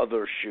those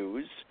other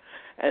shoes.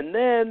 And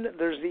then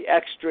there's the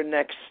extra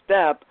next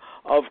step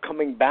of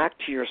coming back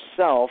to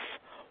yourself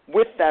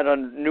with that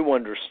new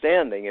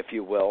understanding, if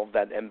you will,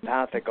 that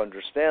empathic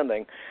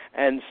understanding,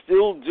 and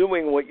still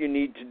doing what you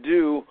need to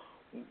do,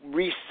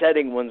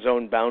 resetting one's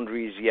own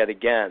boundaries yet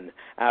again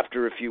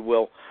after, if you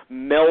will,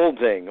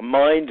 melding,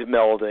 mind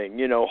melding,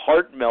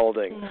 heart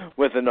melding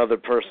with another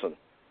person.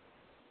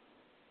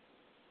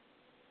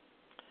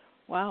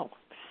 Wow,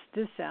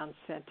 this sounds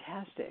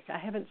fantastic. I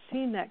haven't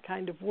seen that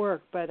kind of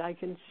work, but I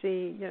can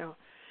see,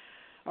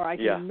 or I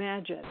can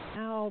imagine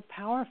how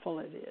powerful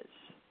it is.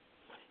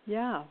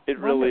 Yeah. It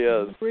really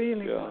is.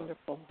 Really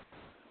wonderful.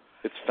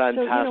 It's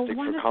fantastic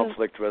for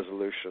conflict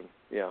resolution.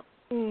 Yeah.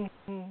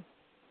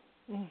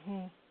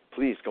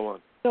 Please, go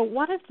on. So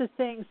one of the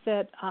things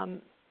that,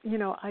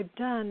 I've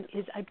done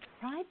is I've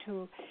tried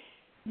to,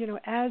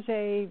 as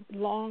a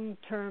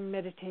long-term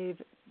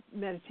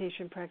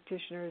meditation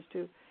practitioner, is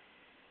to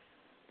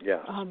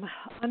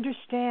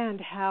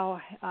understand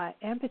how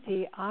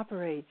empathy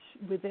operates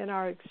within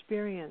our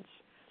experience.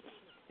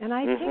 And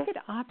I think it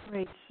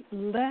operates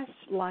less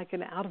like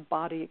an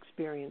out-of-body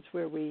experience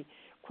where we,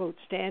 quote,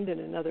 stand in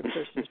another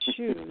person's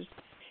shoes,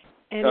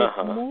 and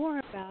it's more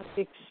about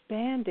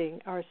expanding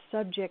our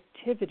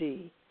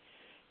subjectivity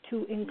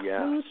to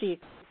include the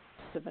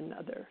experience of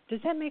another.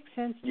 Does that make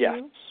sense to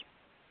you?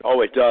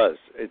 Oh, it does.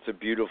 It's a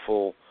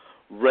beautiful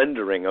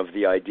rendering of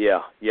the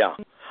idea. Yeah.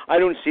 I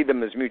don't see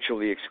them as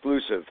mutually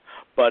exclusive,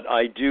 but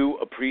I do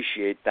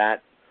appreciate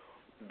that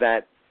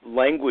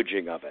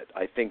languaging of it.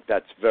 I think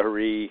that's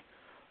very...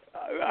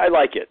 I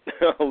like it.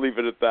 I'll leave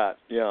it at that.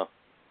 Yeah.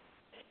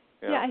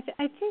 I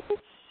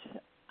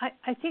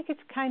think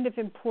it's kind of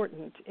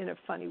important in a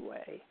funny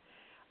way.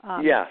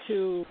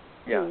 Because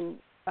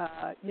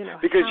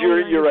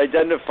you're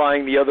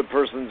identifying the other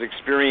person's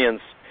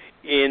experience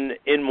in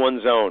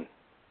one's own.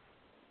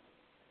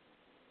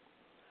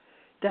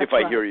 That's if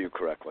I hear you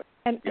correctly.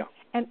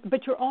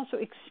 But you're also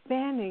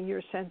expanding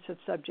your sense of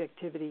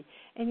subjectivity.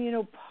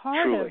 And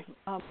part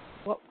of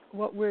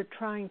what we're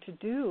trying to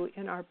do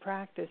in our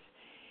practice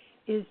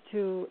is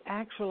to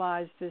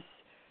actualize this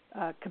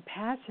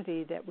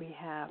capacity that we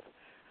have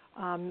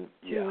in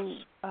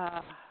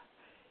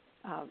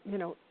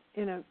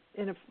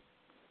a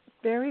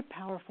very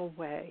powerful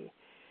way,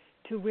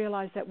 to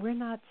realize that we're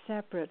not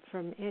separate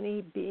from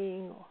any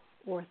being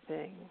or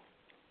thing.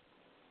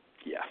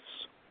 Yes.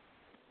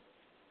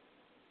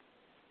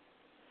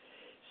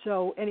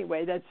 So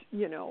anyway, that's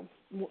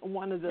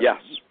one of the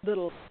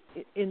little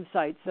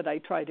insights that I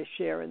try to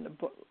share in the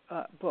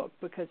book,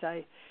 because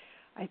I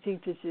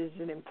think this is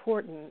an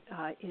important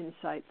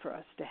insight for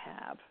us to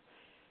have.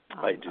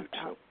 I do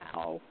too.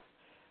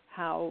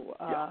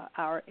 How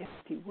our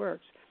empathy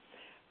works,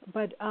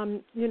 but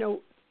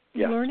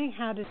learning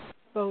how to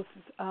both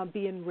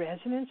be in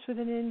resonance with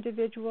an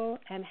individual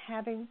and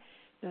having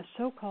the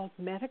so-called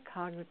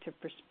metacognitive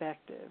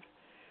perspective,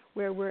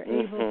 where we're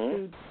able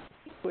to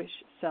distinguish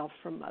self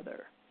from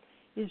other,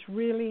 is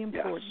really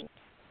important. Yes.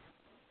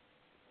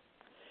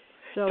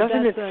 So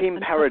doesn't it seem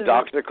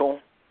paradoxical?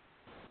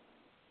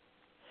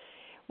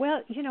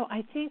 Well,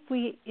 I think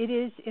it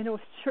is, in a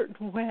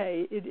certain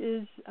way, it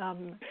is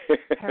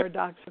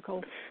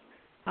paradoxical.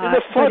 In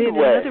a fun but in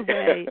way. another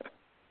way,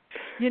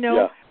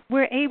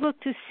 we're able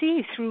to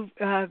see through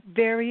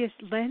various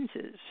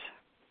lenses.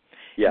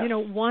 Yes.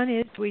 One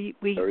is we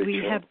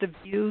have the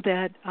view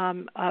that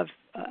of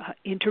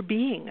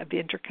interbeing, of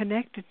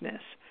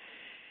interconnectedness.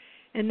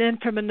 And then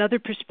from another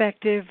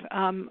perspective,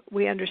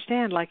 we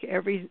understand like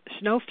every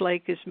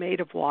snowflake is made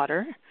of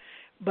water,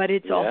 but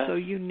it's also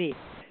unique.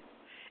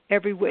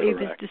 Every wave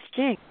is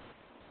distinct.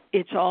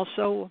 It's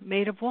also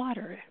made of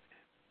water.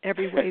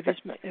 Every wave is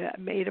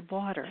made of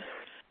water.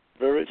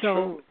 Very so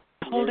true.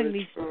 Holding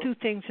these two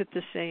things at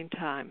the same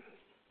time.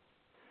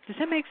 Does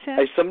that make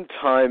sense?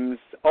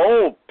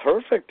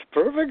 Perfect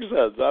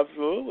sense,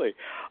 absolutely.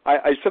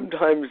 I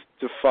sometimes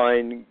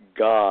define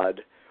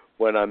God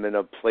when I'm in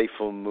a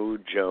playful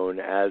mood, Joan,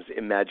 as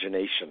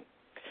imagination.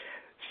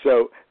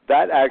 So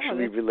that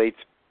actually relates.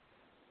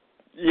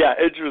 Yeah,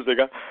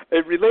 interesting.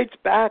 It relates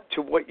back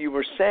to what you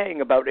were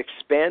saying about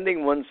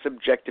expanding one's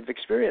subjective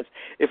experience.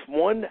 If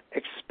one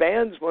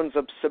expands one's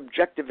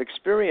subjective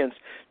experience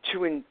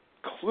to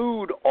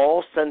include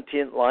all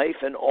sentient life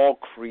and all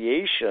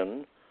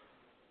creation,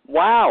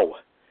 wow.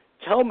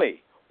 Tell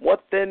me,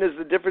 what then is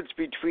the difference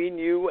between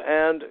you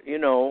and,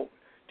 to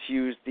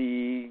use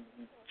the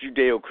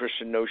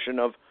Judeo-Christian notion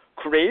of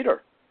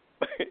creator?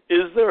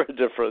 Is there a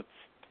difference?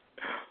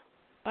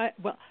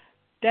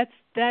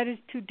 That is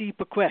too deep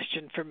a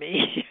question for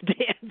me to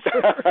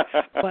answer,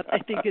 but I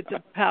think it's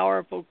a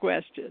powerful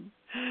question.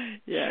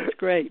 Yeah, it's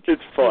great.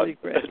 It's fun. Really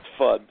great. It's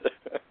fun.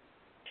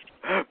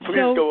 Please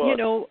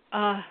go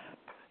on.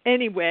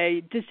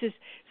 Anyway,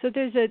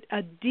 there's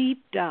a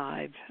deep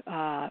dive,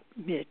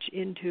 Mitch,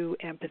 into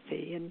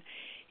empathy, and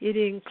it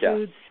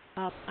includes,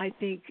 I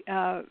think,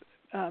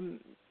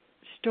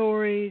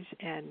 stories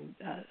and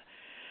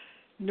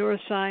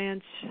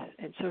neuroscience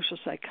and social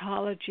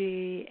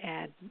psychology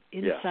and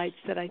insights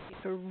that I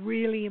think are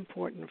really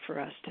important for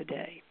us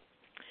today,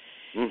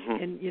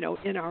 and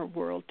in our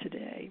world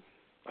today.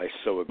 I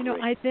so agree.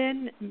 I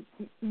then,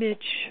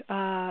 Mitch,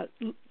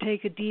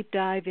 take a deep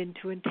dive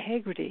into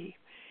integrity,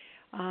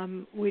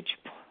 which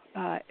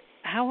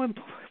how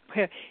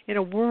important in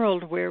a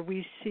world where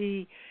we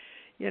see,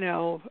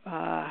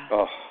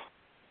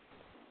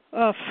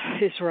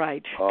 is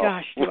right.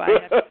 Gosh, do I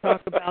have to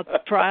talk about the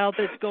trial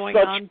that's going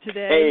on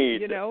today?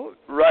 Pain.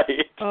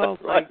 Right. Oh,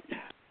 right.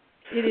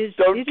 It is.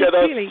 Don't get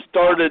us really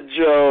started,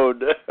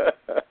 Joan.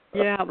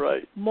 Yeah.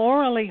 Right.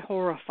 Morally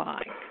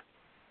horrifying.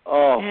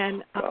 Oh,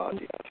 and, God,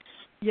 yes.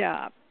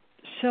 Yeah.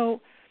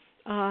 So,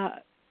 I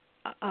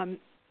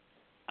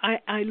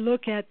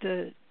look at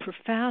the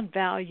profound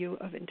value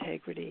of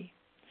integrity,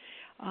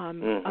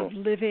 of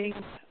living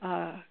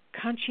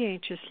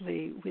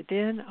conscientiously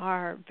within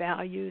our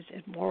values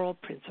and moral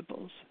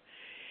principles.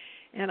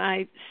 And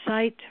I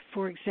cite,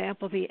 for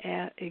example, the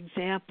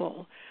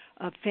example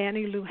of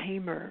Fannie Lou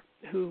Hamer,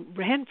 who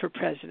ran for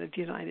president of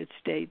the United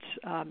States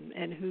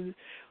and who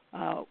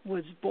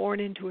was born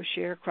into a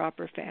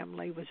sharecropper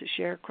family, was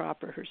a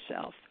sharecropper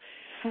herself.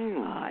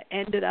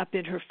 Ended up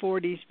in her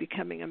 40s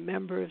becoming a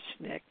member of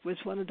SNCC, was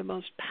one of the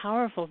most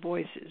powerful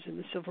voices in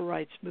the civil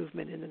rights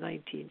movement in the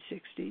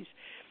 1960s,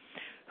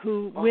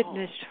 who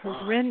witnessed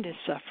horrendous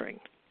suffering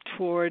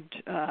toward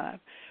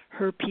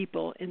her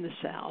people in the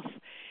South,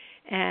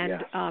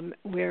 and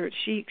where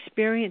she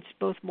experienced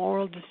both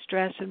moral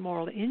distress and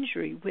moral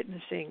injury,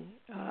 witnessing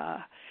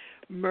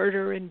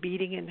murder and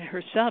beating, and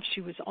herself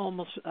she was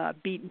almost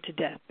beaten to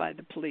death by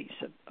the police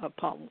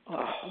upon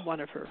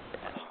one of her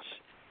arrests.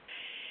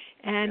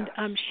 And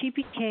she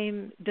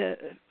became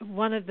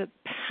one of the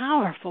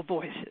powerful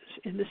voices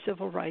in the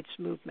civil rights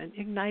movement,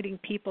 igniting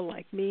people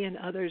like me and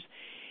others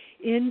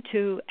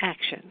into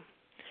action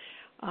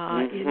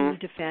in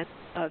defense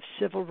of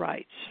civil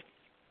rights.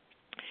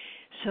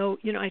 So,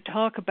 I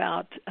talk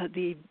about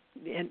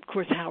and of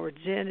course Howard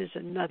Zinn is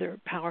another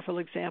powerful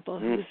example,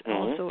 who is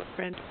also a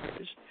friend of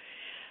hers.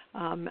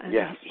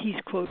 And he's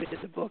quoted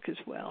in the book as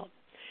well.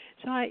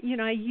 So I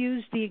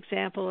use the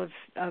example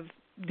of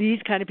these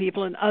kind of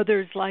people and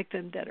others like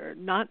them that are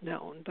not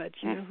known, but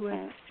who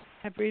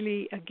have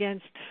really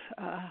against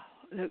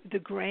the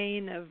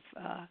grain of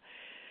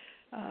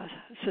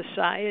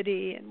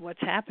society and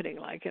what's happening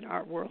like in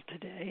our world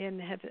today,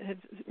 and have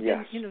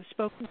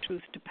spoken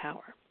truth to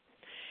power.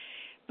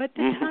 But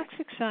the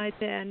toxic side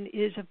then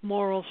is of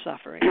moral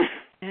suffering,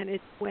 and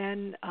it's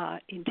when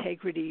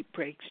integrity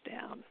breaks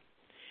down.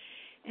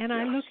 And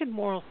I look at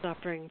moral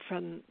suffering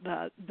from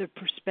the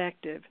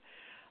perspective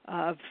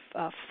of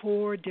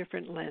 4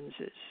 different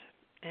lenses.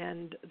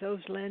 And those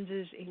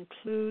lenses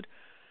include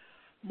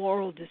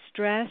moral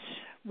distress,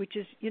 which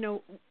is,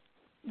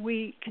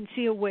 we can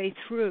see a way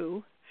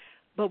through,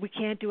 but we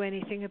can't do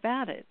anything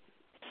about it.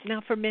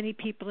 Now, for many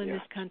people in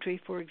this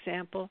country, for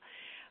example,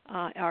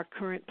 our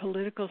current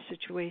political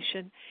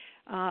situation,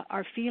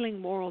 are feeling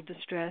moral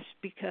distress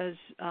because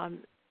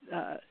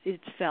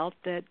it's felt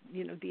that,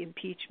 the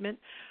impeachment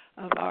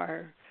of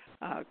our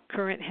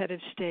current head of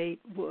state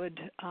would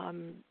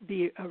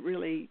be a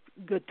really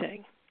good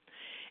thing.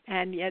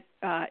 And yet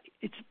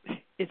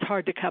it's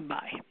hard to come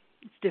by.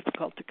 It's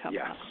difficult to come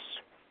by.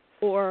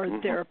 Or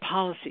there are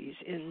policies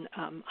in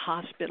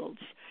hospitals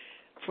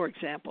for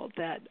example,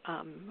 that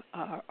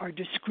are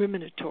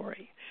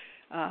discriminatory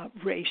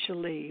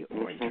racially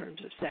or in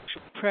terms of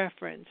sexual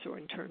preference or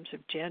in terms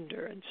of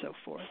gender and so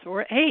forth,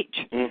 or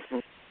age.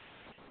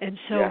 And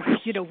so,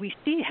 we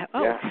see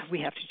how,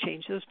 we have to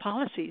change those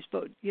policies,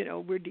 but,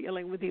 we're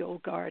dealing with the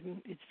old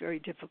garden. It's very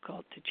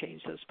difficult to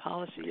change those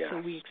policies, so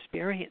we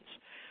experience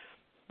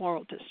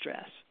moral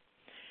distress.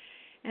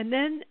 And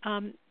then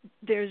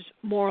there's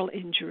moral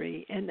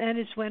injury, and that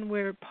is when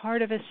we're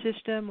part of a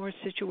system or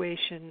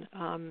situation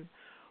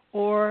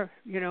or,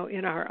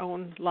 in our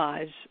own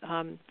lives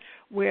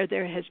where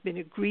there has been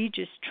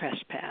egregious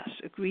trespass,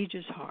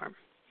 egregious harm.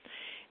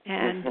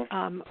 And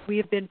we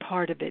have been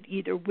part of it,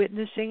 either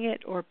witnessing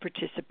it or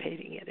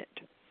participating in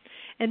it.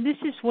 And this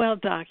is well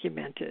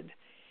documented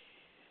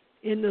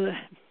in the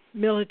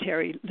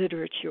military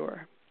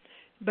literature.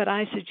 But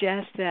I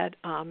suggest that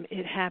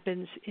it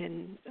happens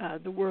in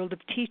the world of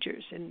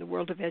teachers, in the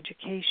world of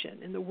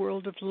education, in the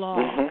world of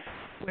law,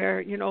 where,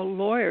 a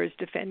lawyer is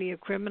defending a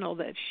criminal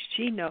that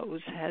she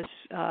knows has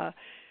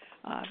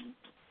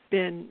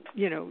been,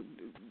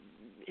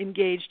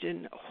 engaged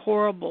in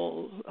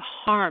horrible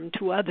harm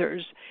to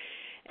others,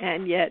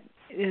 and yet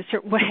in a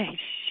certain way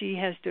she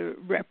has to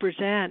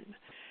represent,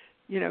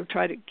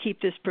 try to keep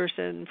this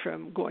person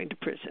from going to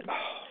prison,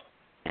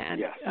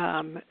 and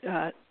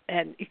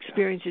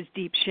experiences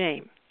deep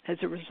shame as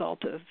a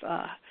result of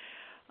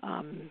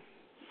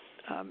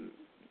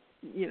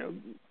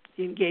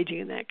engaging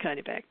in that kind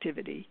of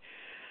activity.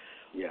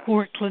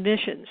 Or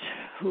clinicians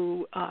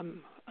who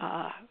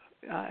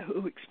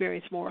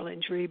experience moral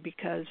injury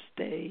because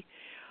they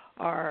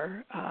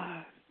are,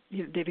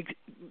 they've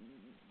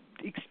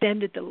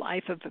extended the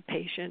life of a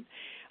patient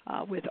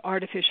with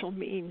artificial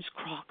means,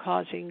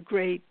 causing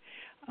great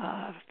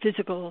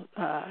physical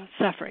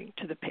suffering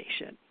to the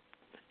patient,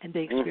 and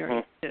they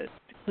experience it.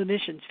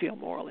 Clinicians feel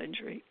moral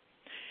injury.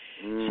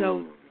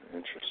 So,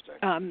 interesting.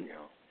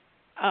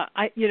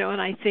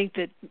 And I think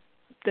that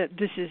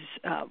this is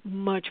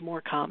much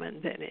more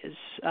common than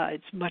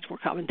it's much more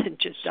common than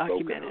just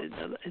documented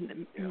in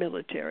the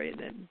military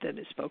than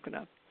is spoken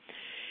of.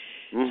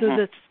 So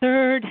the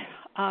third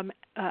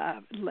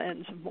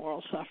lens of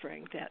moral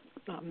suffering that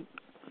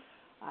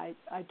I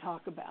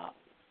talk about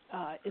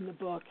in the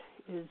book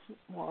is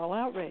moral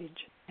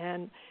outrage,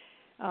 and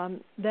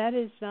that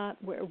is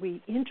not where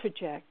we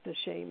introject the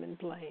shame and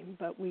blame,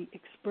 but we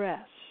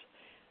express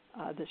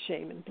the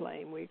shame and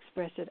blame. We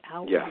express it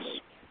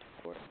outwardly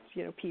towards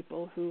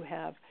people who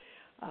have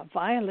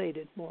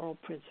violated moral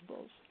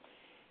principles,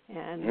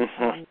 and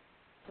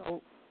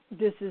so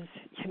this is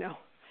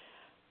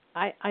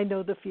I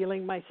know the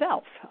feeling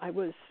myself. I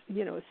was,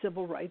 a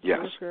civil rights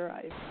worker.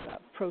 I've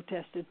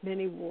protested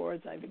many wars.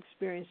 I've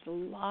experienced a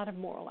lot of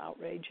moral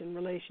outrage in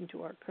relation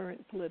to our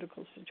current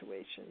political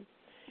situation.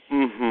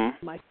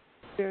 I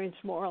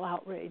experienced moral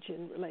outrage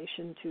in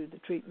relation to the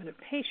treatment of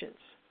patients.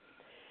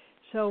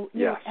 So,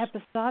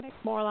 episodic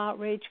moral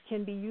outrage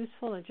can be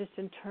useful just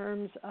in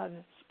terms of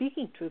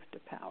speaking truth to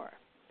power.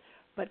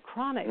 But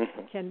chronic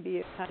can be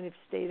a kind of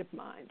state of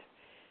mind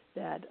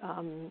that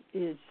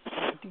is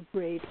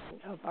degrading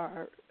of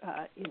our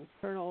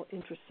internal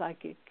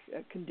intrapsychic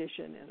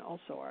condition and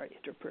also our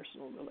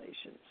interpersonal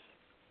relations.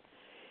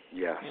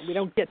 And we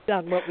don't get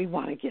done what we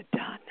want to get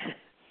done.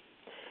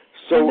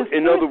 So,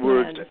 in other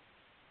words,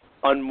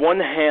 on one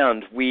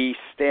hand, we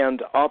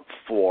stand up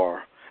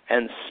for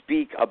and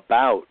speak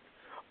about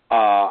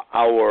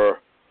our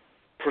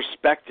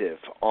perspective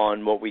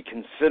on what we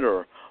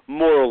consider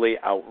morally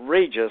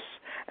outrageous,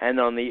 and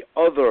on the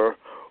other,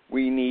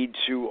 we need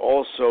to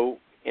also,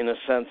 in a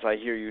sense, I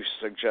hear you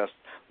suggest,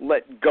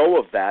 let go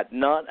of that,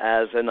 not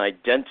as an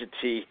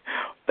identity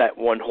that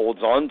one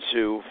holds on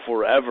to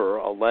forever,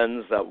 a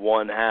lens that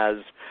one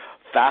has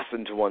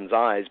fastened to one's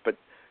eyes, but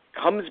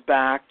comes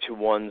back to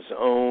one's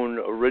own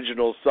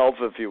original self,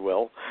 if you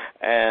will,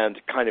 and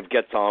kind of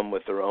gets on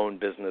with their own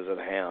business at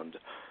hand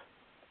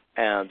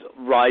and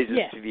rises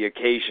to the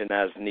occasion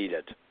as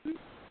needed.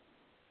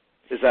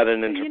 Is that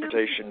an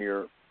interpretation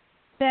you're...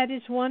 That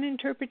is one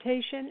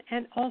interpretation,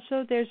 and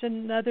also there's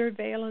another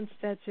valence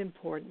that's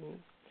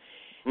important.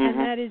 And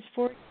that is,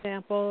 for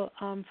example,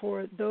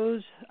 for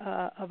those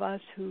of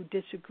us who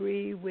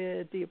disagree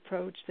with the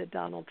approach that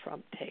Donald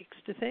Trump takes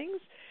to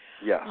things,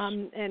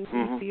 and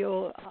we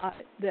feel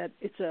that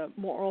it's a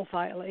moral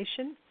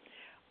violation.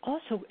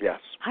 Also,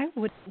 I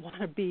wouldn't want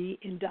to be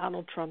in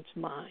Donald Trump's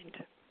mind.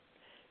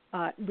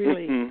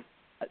 Really,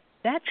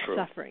 that's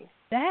suffering.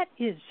 That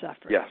is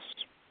suffering.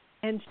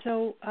 And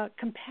so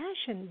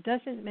compassion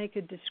doesn't make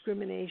a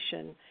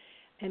discrimination,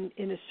 and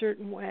in a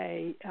certain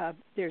way,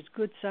 there's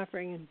good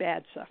suffering and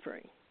bad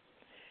suffering.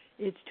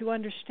 It's to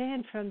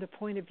understand from the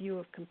point of view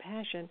of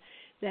compassion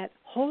that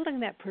holding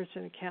that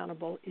person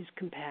accountable is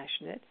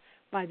compassionate.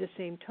 By the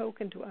same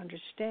token, to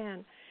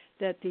understand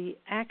that the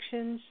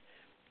actions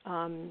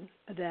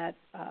that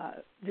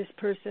this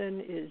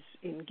person is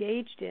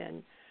engaged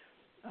in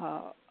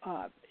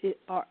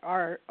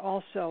are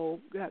also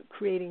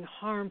creating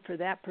harm for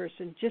that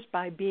person just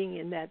by being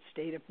in that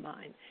state of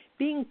mind.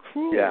 Being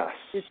cruel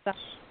is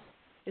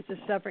it's a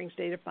suffering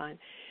state of mind.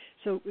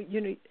 So,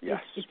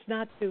 Yes. it's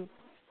not to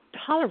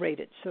tolerate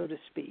it, so to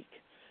speak,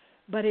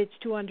 but it's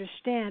to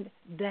understand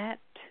that,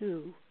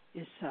 too,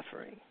 is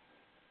suffering.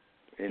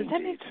 Indeed. Does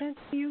that make sense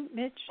to you,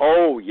 Mitch?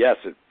 Oh, yes,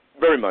 it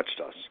very much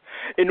does.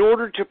 In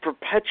order to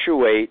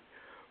perpetuate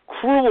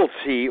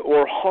cruelty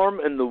or harm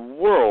in the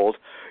world,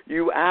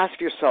 you ask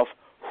yourself,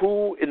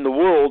 who in the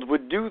world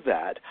would do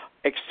that,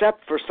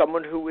 except for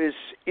someone who is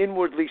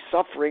inwardly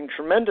suffering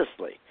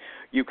tremendously?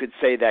 You could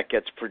say that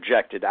gets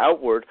projected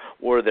outward,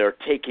 or they're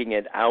taking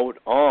it out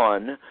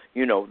on,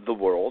 the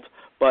world.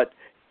 But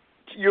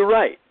you're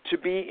right. To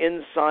be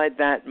inside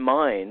that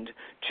mind,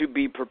 to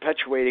be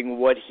perpetuating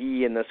what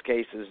he, in this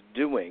case, is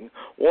doing,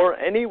 or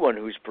anyone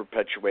who's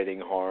perpetuating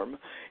harm,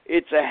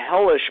 it's a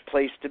hellish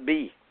place to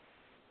be.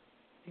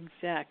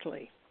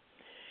 Exactly.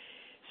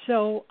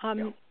 So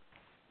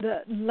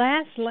the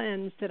last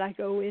lens that I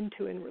go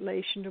into in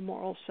relation to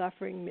moral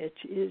suffering, Mitch,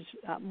 is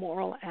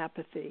moral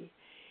apathy.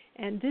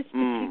 And this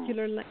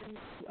particular lens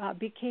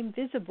became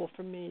visible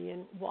for me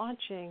in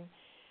watching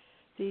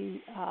the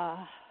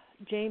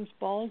James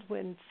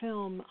Baldwin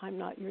film, I'm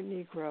Not Your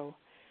Negro,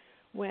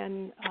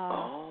 when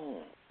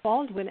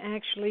Baldwin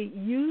actually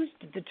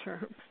used the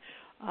term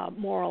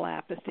moral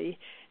apathy.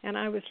 And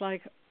I was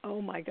like,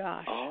 oh my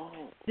gosh,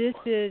 this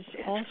is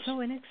also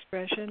an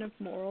expression of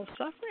moral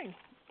suffering.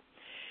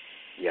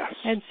 Yes.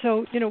 And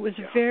so, it was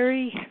a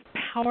very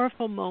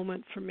powerful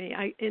moment for me.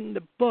 In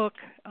the book,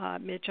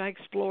 Mitch, I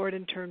explored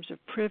in terms of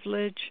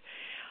privilege,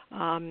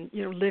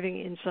 living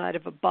inside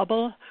of a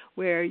bubble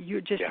where you're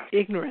just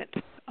ignorant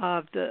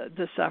of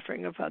the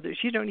suffering of others.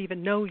 You don't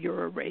even know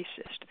you're a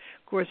racist.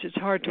 Of course, it's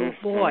hard to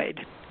avoid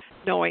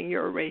knowing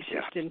you're a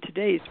racist in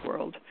today's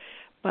world.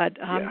 But,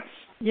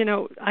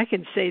 I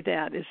can say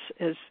that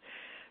as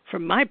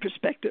from my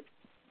perspective.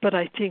 But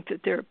I think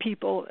that there are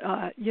people,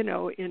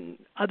 in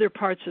other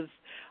parts of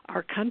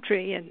our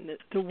country and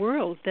the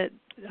world that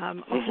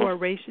who are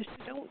racist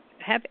don't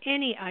have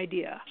any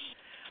idea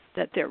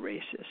that they're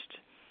racist.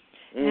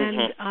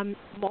 And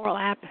moral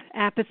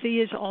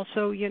apathy is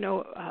also,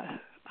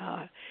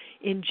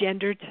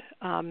 engendered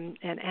and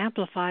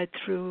amplified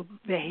through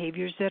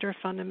behaviors that are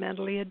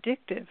fundamentally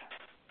addictive.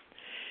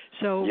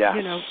 So,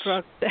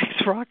 drugs, sex,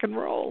 rock and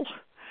roll.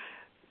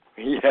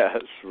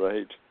 Yes,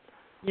 right.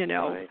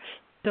 Right.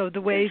 So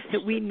the ways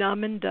that we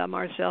numb and dumb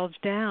ourselves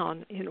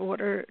down in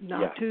order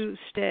not to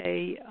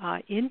stay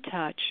in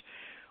touch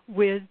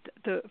with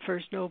the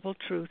First Noble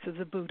Truth of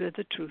the Buddha,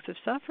 the truth of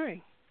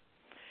suffering.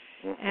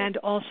 And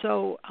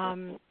also,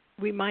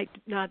 we might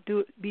not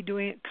be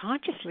doing it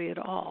consciously at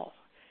all,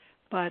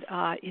 but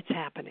it's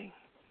happening.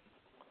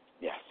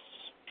 Yes.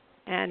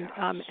 And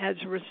as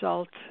a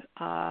result,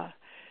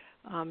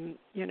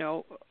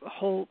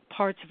 whole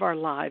parts of our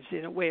lives,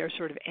 in a way, are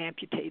sort of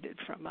amputated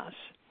from us.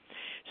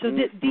 So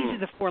these are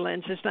the four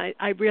lenses. And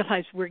I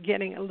realize we're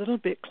getting a little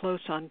bit close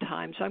on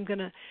time, so I'm going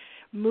to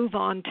move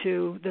on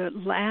to the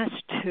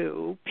last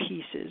two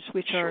pieces,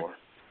 which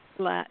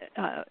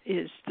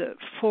is the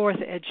fourth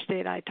edge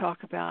state I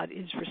talk about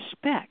is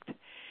respect.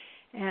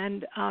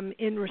 And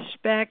in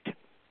respect,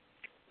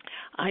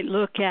 I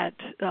look at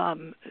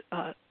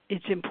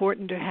it's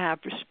important to have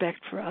respect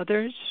for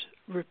others,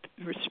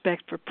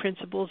 respect for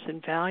principles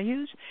and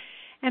values,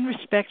 and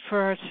respect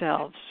for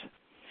ourselves.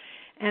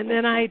 And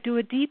then I do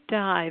a deep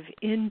dive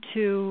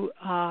into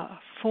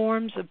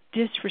forms of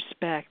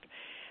disrespect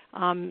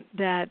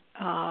that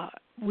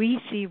we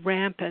see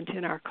rampant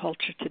in our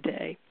culture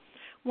today.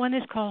 One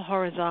is called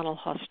horizontal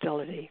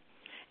hostility,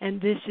 and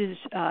this is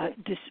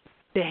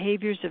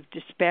behaviors of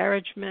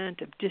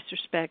disparagement, of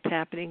disrespect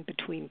happening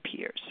between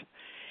peers.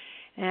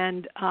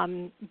 And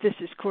this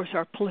is, of course,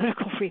 our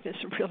political arena is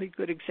a really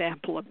good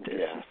example of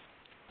this.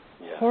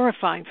 Yeah.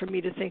 Horrifying for me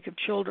to think of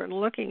children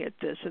looking at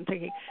this and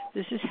thinking,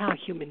 this is how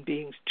human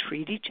beings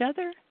treat each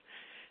other?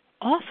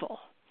 Awful.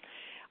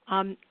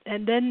 And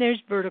then there's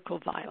vertical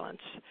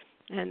violence,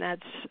 and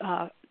that's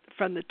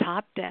from the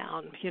top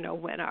down,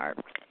 when our,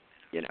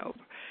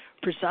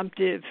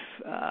 presumptive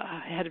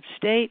head of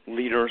state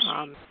leaders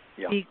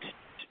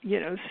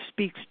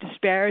speaks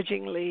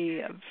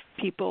disparagingly of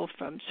people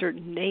from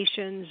certain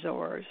nations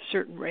or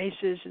certain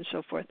races and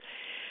so forth.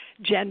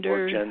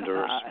 Genders,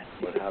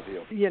 what have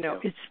you.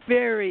 It's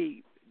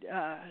very,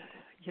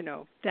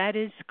 that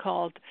is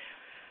called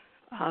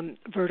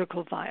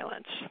vertical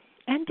violence.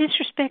 And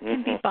disrespect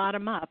can be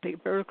bottom up.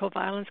 Vertical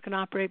violence can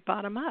operate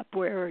bottom up,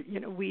 where,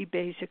 we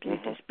basically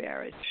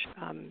disparage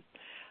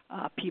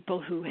people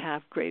who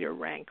have greater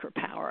rank or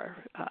power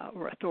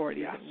or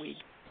authority than we do.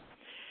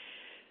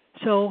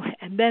 So,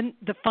 and then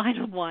the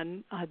final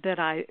one that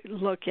I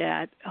look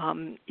at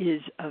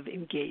is of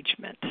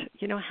engagement.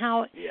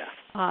 How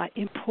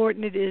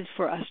important it is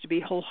for us to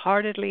be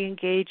wholeheartedly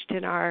engaged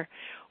in our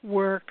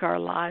work, our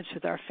lives,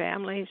 with our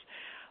families,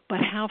 but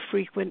how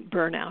frequent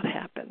burnout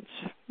happens,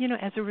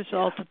 as a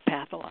result of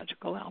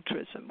pathological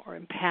altruism or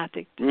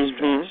empathic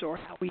distress, or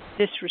how we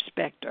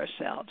disrespect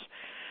ourselves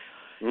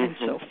and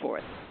so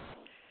forth.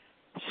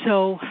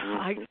 So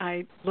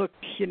I look,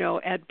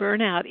 at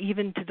burnout,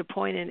 even to the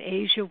point in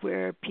Asia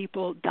where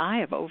people die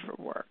of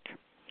overwork,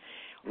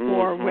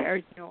 or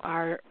where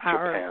our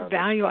Japan,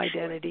 value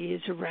especially. Identity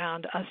is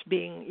around us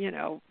being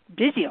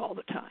busy all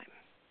the time.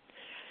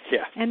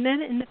 Yes. And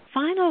then in the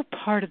final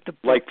part of the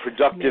book, like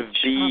productive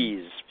Mitch,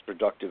 bees.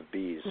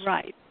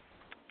 Right.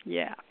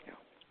 Yeah.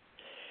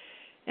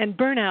 And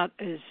burnout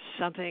is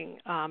something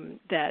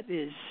that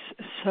is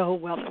so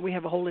well known. We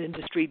have a whole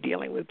industry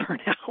dealing with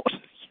burnout.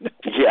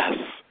 Yes.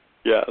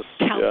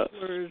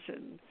 Counselors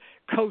and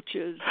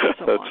coaches and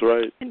so That's on.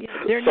 right. And,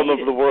 some of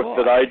the work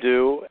that I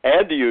do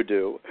and you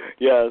do.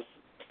 Yes.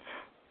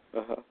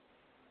 Uh-huh.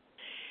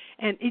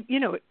 And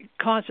it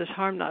causes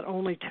harm not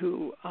only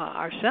to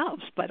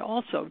ourselves, but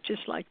also,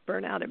 just like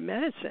burnout in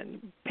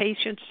medicine,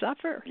 patients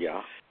suffer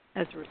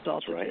as a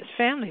result of this.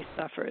 Families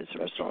suffer as a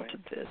result of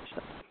this.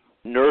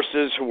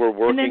 Nurses who are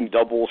working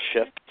double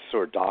shifts,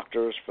 or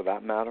doctors for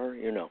that matter,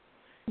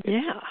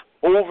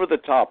 over the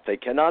top. They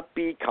cannot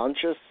be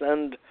conscious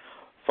and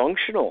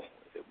functional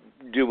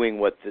doing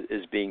what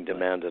is being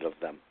demanded of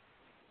them.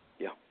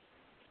 Yeah.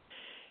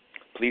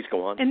 Please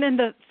go on. And then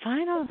the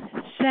final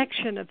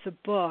section of the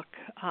book,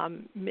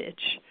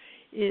 Mitch,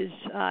 is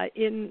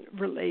in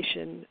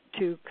relation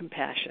to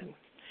compassion.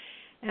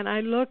 And I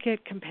look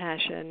at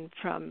compassion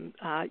from,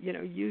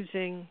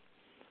 using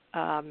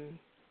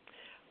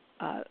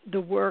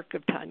the work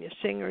of Tanya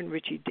Singer and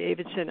Richie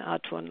Davidson,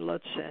 Antoine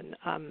Lutz, and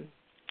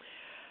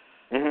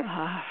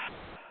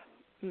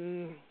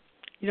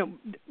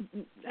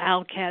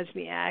Al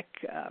Kazmiak,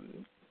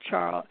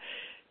 Chuck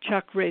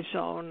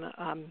Raison.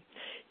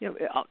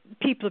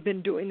 People have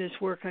been doing this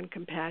work on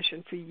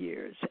compassion for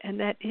years, and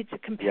that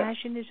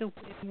compassion is a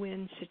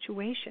win-win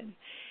situation,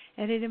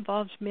 and it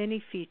involves many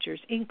features,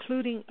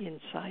 including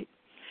insight,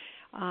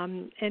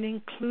 and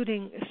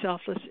including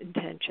selfless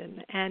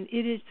intention. And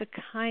it is the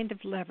kind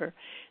of lever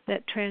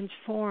that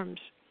transforms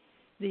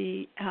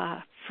the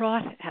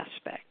fraught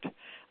aspect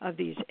of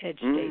these edge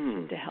states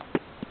into healthy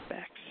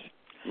aspects.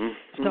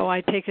 Mm-hmm. So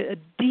I take a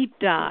deep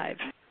dive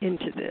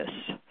into this,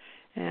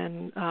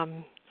 and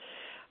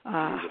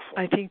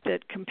I think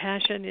that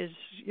compassion is,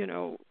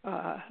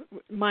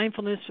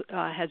 mindfulness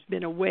has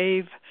been a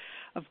wave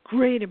of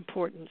great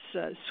importance,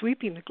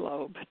 sweeping the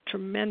globe,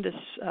 tremendous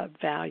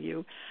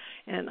value.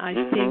 And I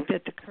think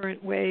that the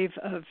current wave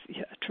of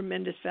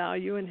tremendous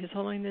value, and His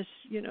Holiness,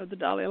 the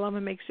Dalai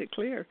Lama makes it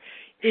clear,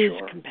 is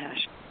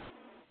compassion.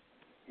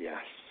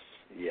 Yes.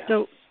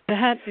 So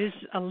that is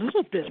a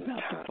little bit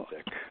about the book.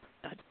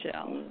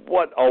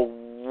 What a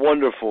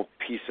wonderful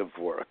piece of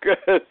work.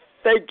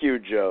 Thank you,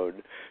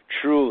 Joan.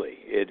 Truly,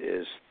 it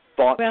is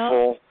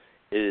thoughtful,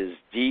 it is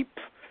deep,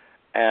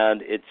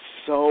 and it's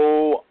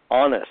so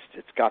honest.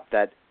 It's got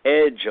that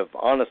edge of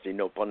honesty,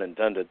 no pun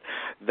intended,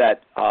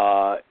 that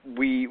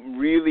we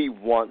really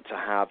want to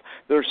have.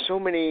 There are so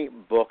many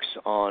books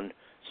on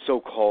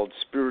so-called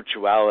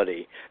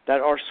spirituality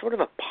that are sort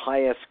of a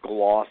pious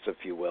gloss,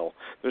 if you will.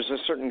 There's a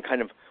certain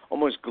kind of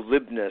almost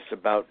glibness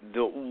about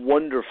the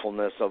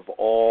wonderfulness of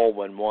all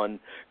when one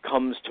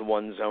comes to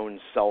one's own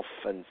self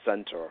and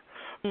center.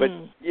 But,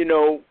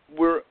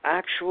 we're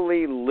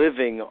actually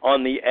living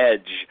on the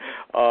edge,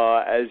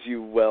 as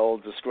you well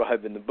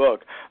describe in the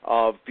book,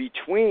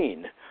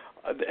 between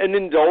an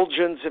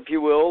indulgence, if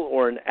you will,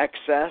 or an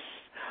excess,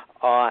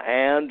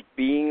 and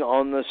being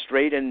on the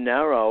straight and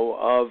narrow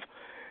of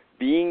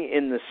being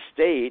in the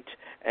state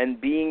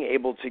and being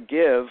able to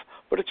give,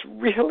 but it's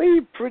really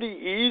pretty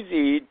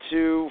easy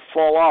to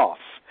fall off.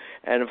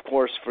 And, of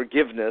course,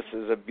 forgiveness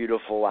is a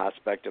beautiful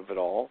aspect of it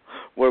all,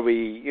 where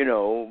we,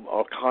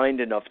 are kind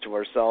enough to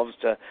ourselves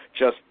to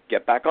just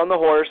get back on the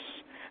horse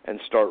and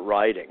start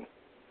riding.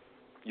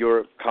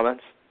 Your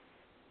comments?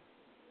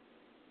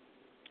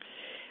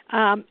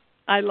 I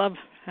love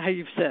how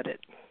you've said it.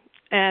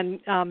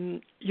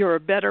 And you're a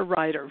better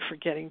rider for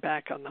getting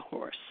back on the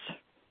horse.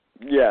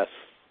 Yes.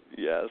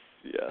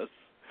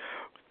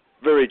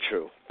 Very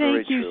true.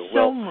 Thank you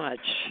so much.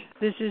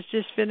 This has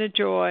just been a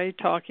joy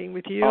talking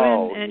with you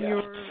and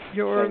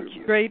your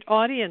great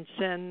audience.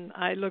 And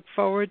I look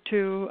forward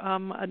to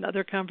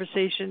another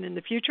conversation in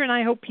the future. And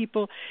I hope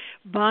people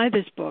buy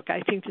this book.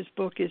 I think this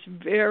book is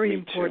very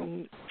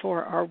important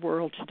for our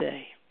world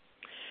today.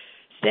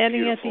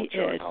 Standing at the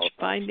Edge,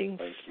 Finding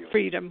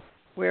Freedom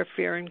Where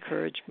Fear and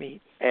Courage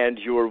Meet. And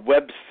your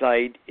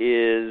website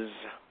is?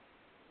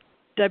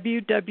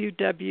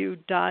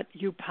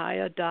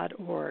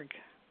 www.upaya.org.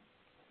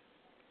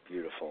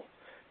 Beautiful.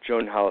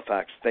 Joan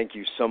Halifax, thank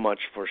you so much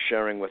for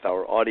sharing with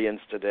our audience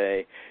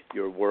today.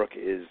 Your work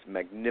is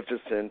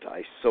magnificent.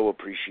 I so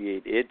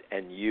appreciate it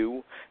and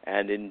you.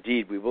 And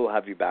indeed, we will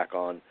have you back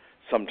on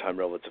sometime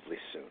relatively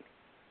soon.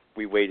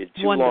 We waited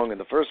too long in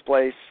the first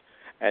place,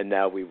 and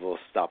now we will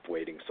stop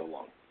waiting so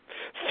long.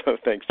 So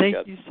thanks again.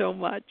 Thank you so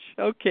much.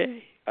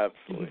 Okay.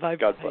 Absolutely. Bye-bye.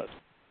 God bless.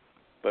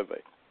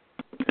 Bye-bye.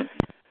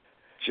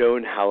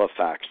 Joan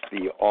Halifax,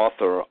 the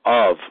author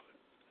of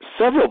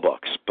several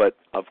books, but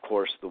of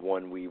course the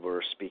one we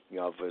were speaking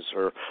of was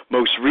her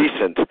most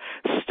recent,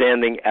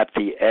 Standing at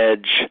the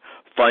Edge,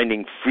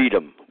 Finding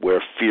Freedom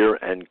Where Fear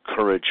and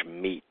Courage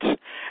Meet.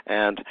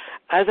 And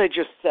as I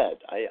just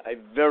said, I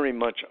very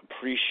much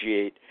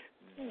appreciate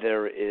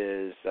there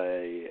is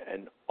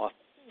an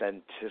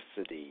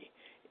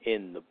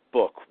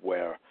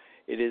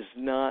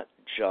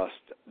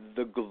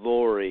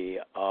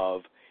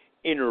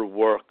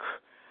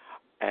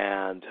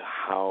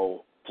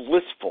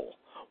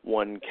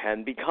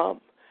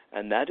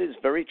that is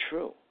very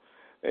true.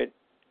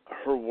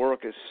 Her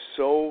work is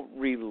so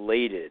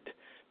related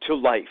to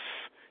life,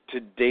 to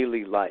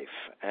daily life,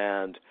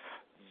 and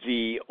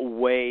the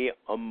way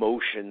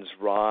emotions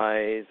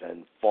rise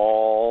and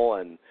fall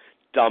and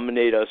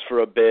dominate us for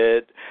a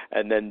bit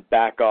and then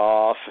back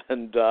off,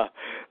 and the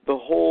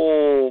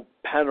whole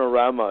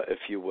panorama, if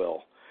you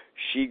will,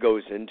 she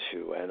goes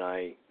into, and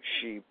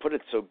she put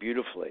it so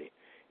beautifully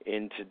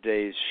in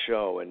today's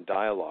show and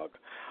dialogue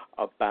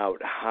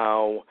about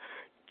how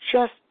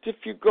just if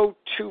you go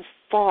too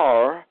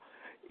far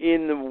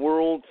in the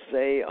world,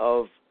 say,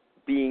 of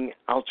being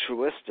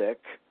altruistic,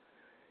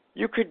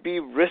 you could be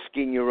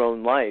risking your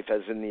own life,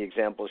 as in the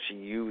example she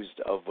used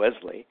of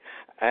Wesley,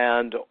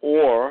 and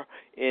or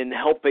in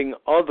helping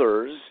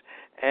others.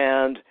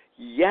 And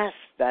yes,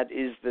 that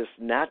is this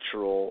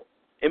natural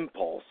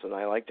impulse, and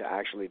I like to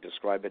actually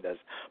describe it as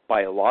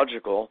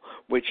biological,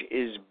 which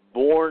is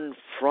born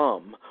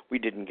from, we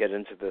didn't get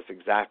into this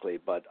exactly,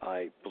 but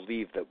I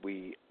believe that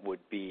we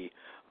would be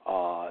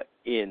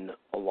in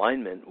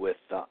alignment with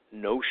the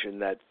notion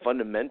that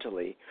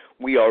fundamentally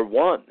we are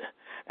one.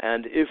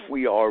 And if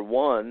we are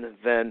one,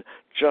 then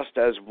just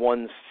as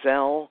one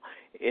cell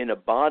in a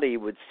body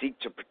would seek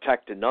to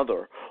protect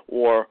another,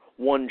 or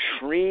one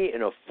tree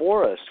in a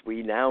forest,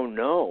 we now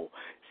know,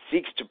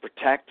 seeks to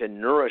protect and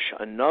nourish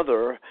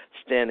another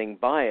standing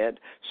by it,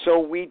 so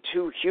we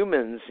too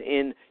humans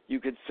in, you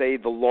could say,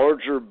 the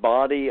larger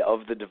body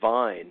of the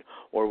divine,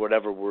 or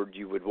whatever word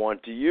you would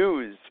want to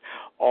use,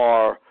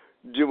 are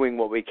doing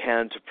what we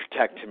can to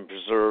protect and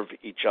preserve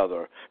each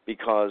other,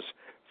 because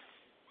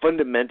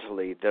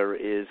fundamentally there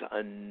is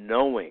a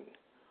knowing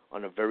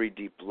on a very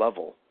deep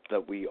level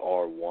that we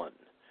are one.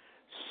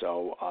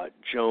 So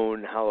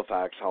Joan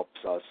Halifax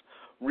helps us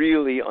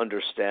really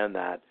understand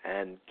that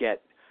and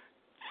get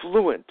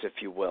fluent,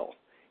 if you will,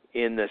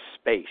 in the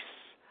space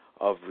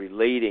of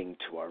relating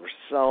to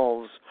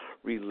ourselves,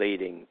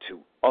 relating to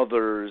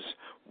others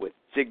with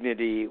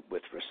dignity,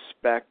 with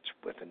respect,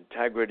 with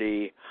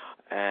integrity,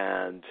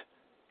 and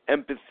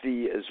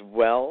empathy as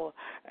well.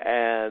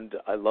 And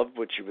I love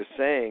what you were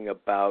saying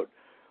about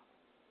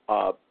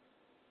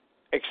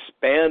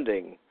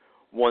expanding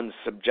one's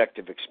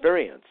subjective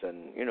experience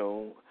and,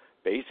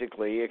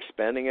 basically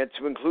expanding it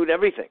to include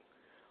everything.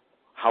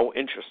 How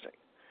interesting.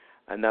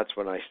 And that's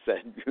when I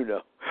said,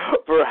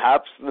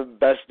 perhaps the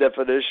best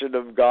definition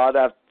of God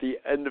at the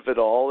end of it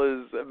all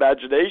is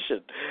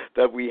imagination,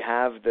 that we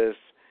have this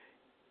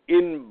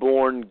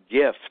inborn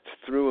gift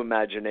through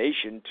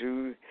imagination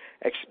to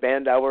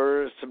expand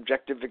our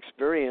subjective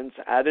experience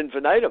ad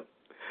infinitum.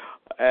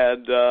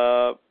 And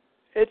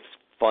it's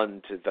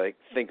fun to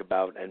think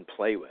about and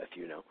play with,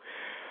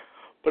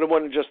 But I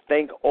want to just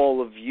thank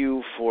all of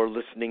you for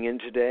listening in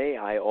today.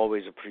 I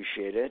always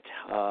appreciate it.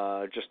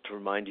 Just to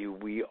remind you,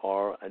 we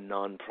are a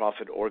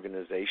nonprofit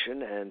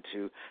organization, and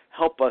to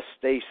help us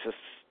stay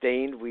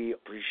sustained, we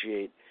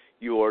appreciate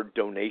your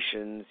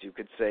donations, you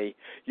could say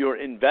your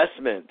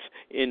investment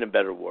in a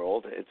better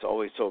world. It's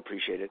always so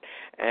appreciated.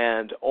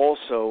 And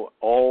also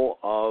all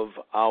of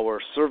our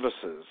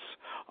services,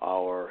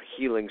 our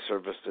healing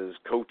services,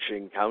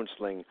 coaching,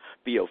 counseling,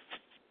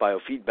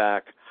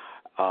 biofeedback,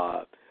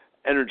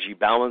 energy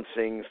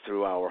balancing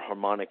through our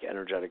harmonic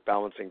energetic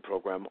balancing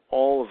program,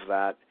 all of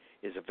that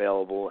is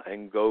available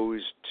and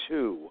goes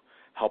to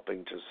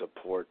helping to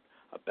support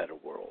a better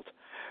world.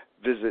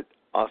 Visit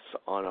us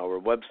on our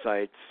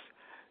websites,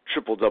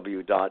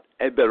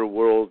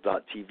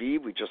 www.abetterworld.tv.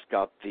 We just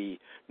got the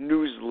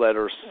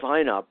newsletter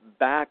sign up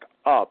back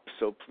up,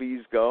 so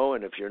please go,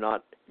 and if you're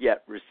not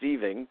yet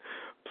receiving,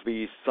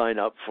 please sign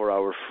up for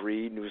our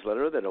free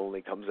newsletter that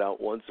only comes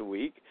out once a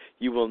week.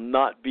 You will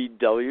not be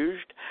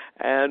deluged.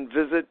 And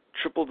visit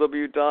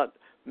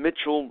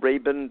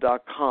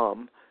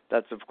www.mitchellrabin.com.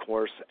 That's, of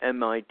course,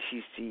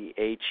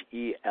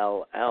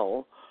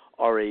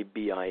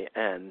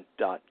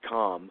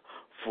 MITCHELLRABIN.com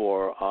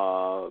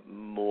for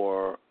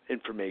more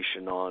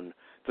information on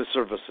the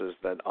services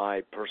that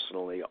I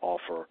personally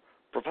offer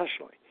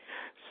professionally.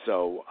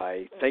 So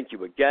I thank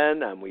you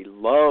again, and we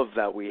love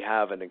that we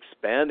have an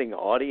expanding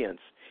audience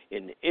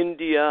in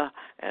India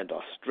and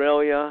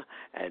Australia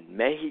and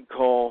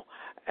Mexico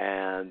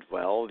and,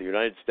 well, the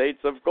United States,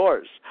 of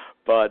course,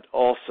 but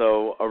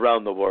also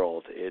around the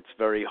world. It's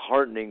very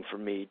heartening for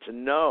me to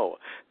know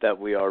that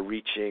we are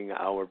reaching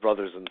our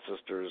brothers and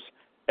sisters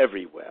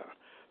everywhere.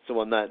 So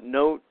on that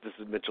note, this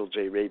is Mitchell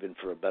J. Rabin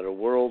for A Better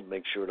World.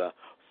 Make sure to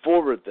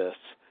forward this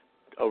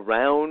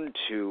around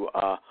to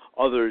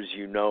others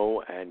you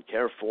know and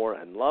care for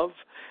and love.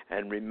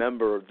 And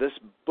remember, this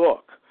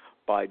book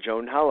by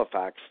Joan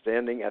Halifax,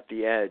 Standing at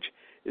the Edge,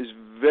 is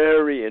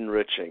very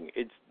enriching.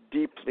 It's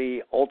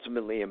deeply,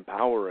 ultimately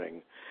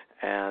empowering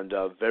and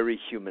very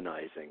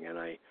humanizing. And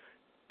I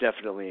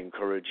definitely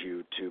encourage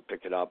you to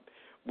pick it up.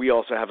 We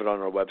also have it on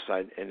our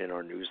website and in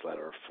our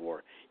newsletter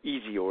for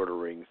easy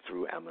ordering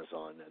through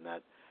Amazon, and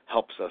that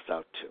helps us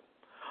out too.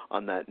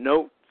 On that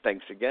note,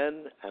 thanks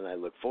again, and I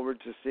look forward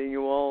to seeing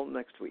you all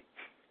next week.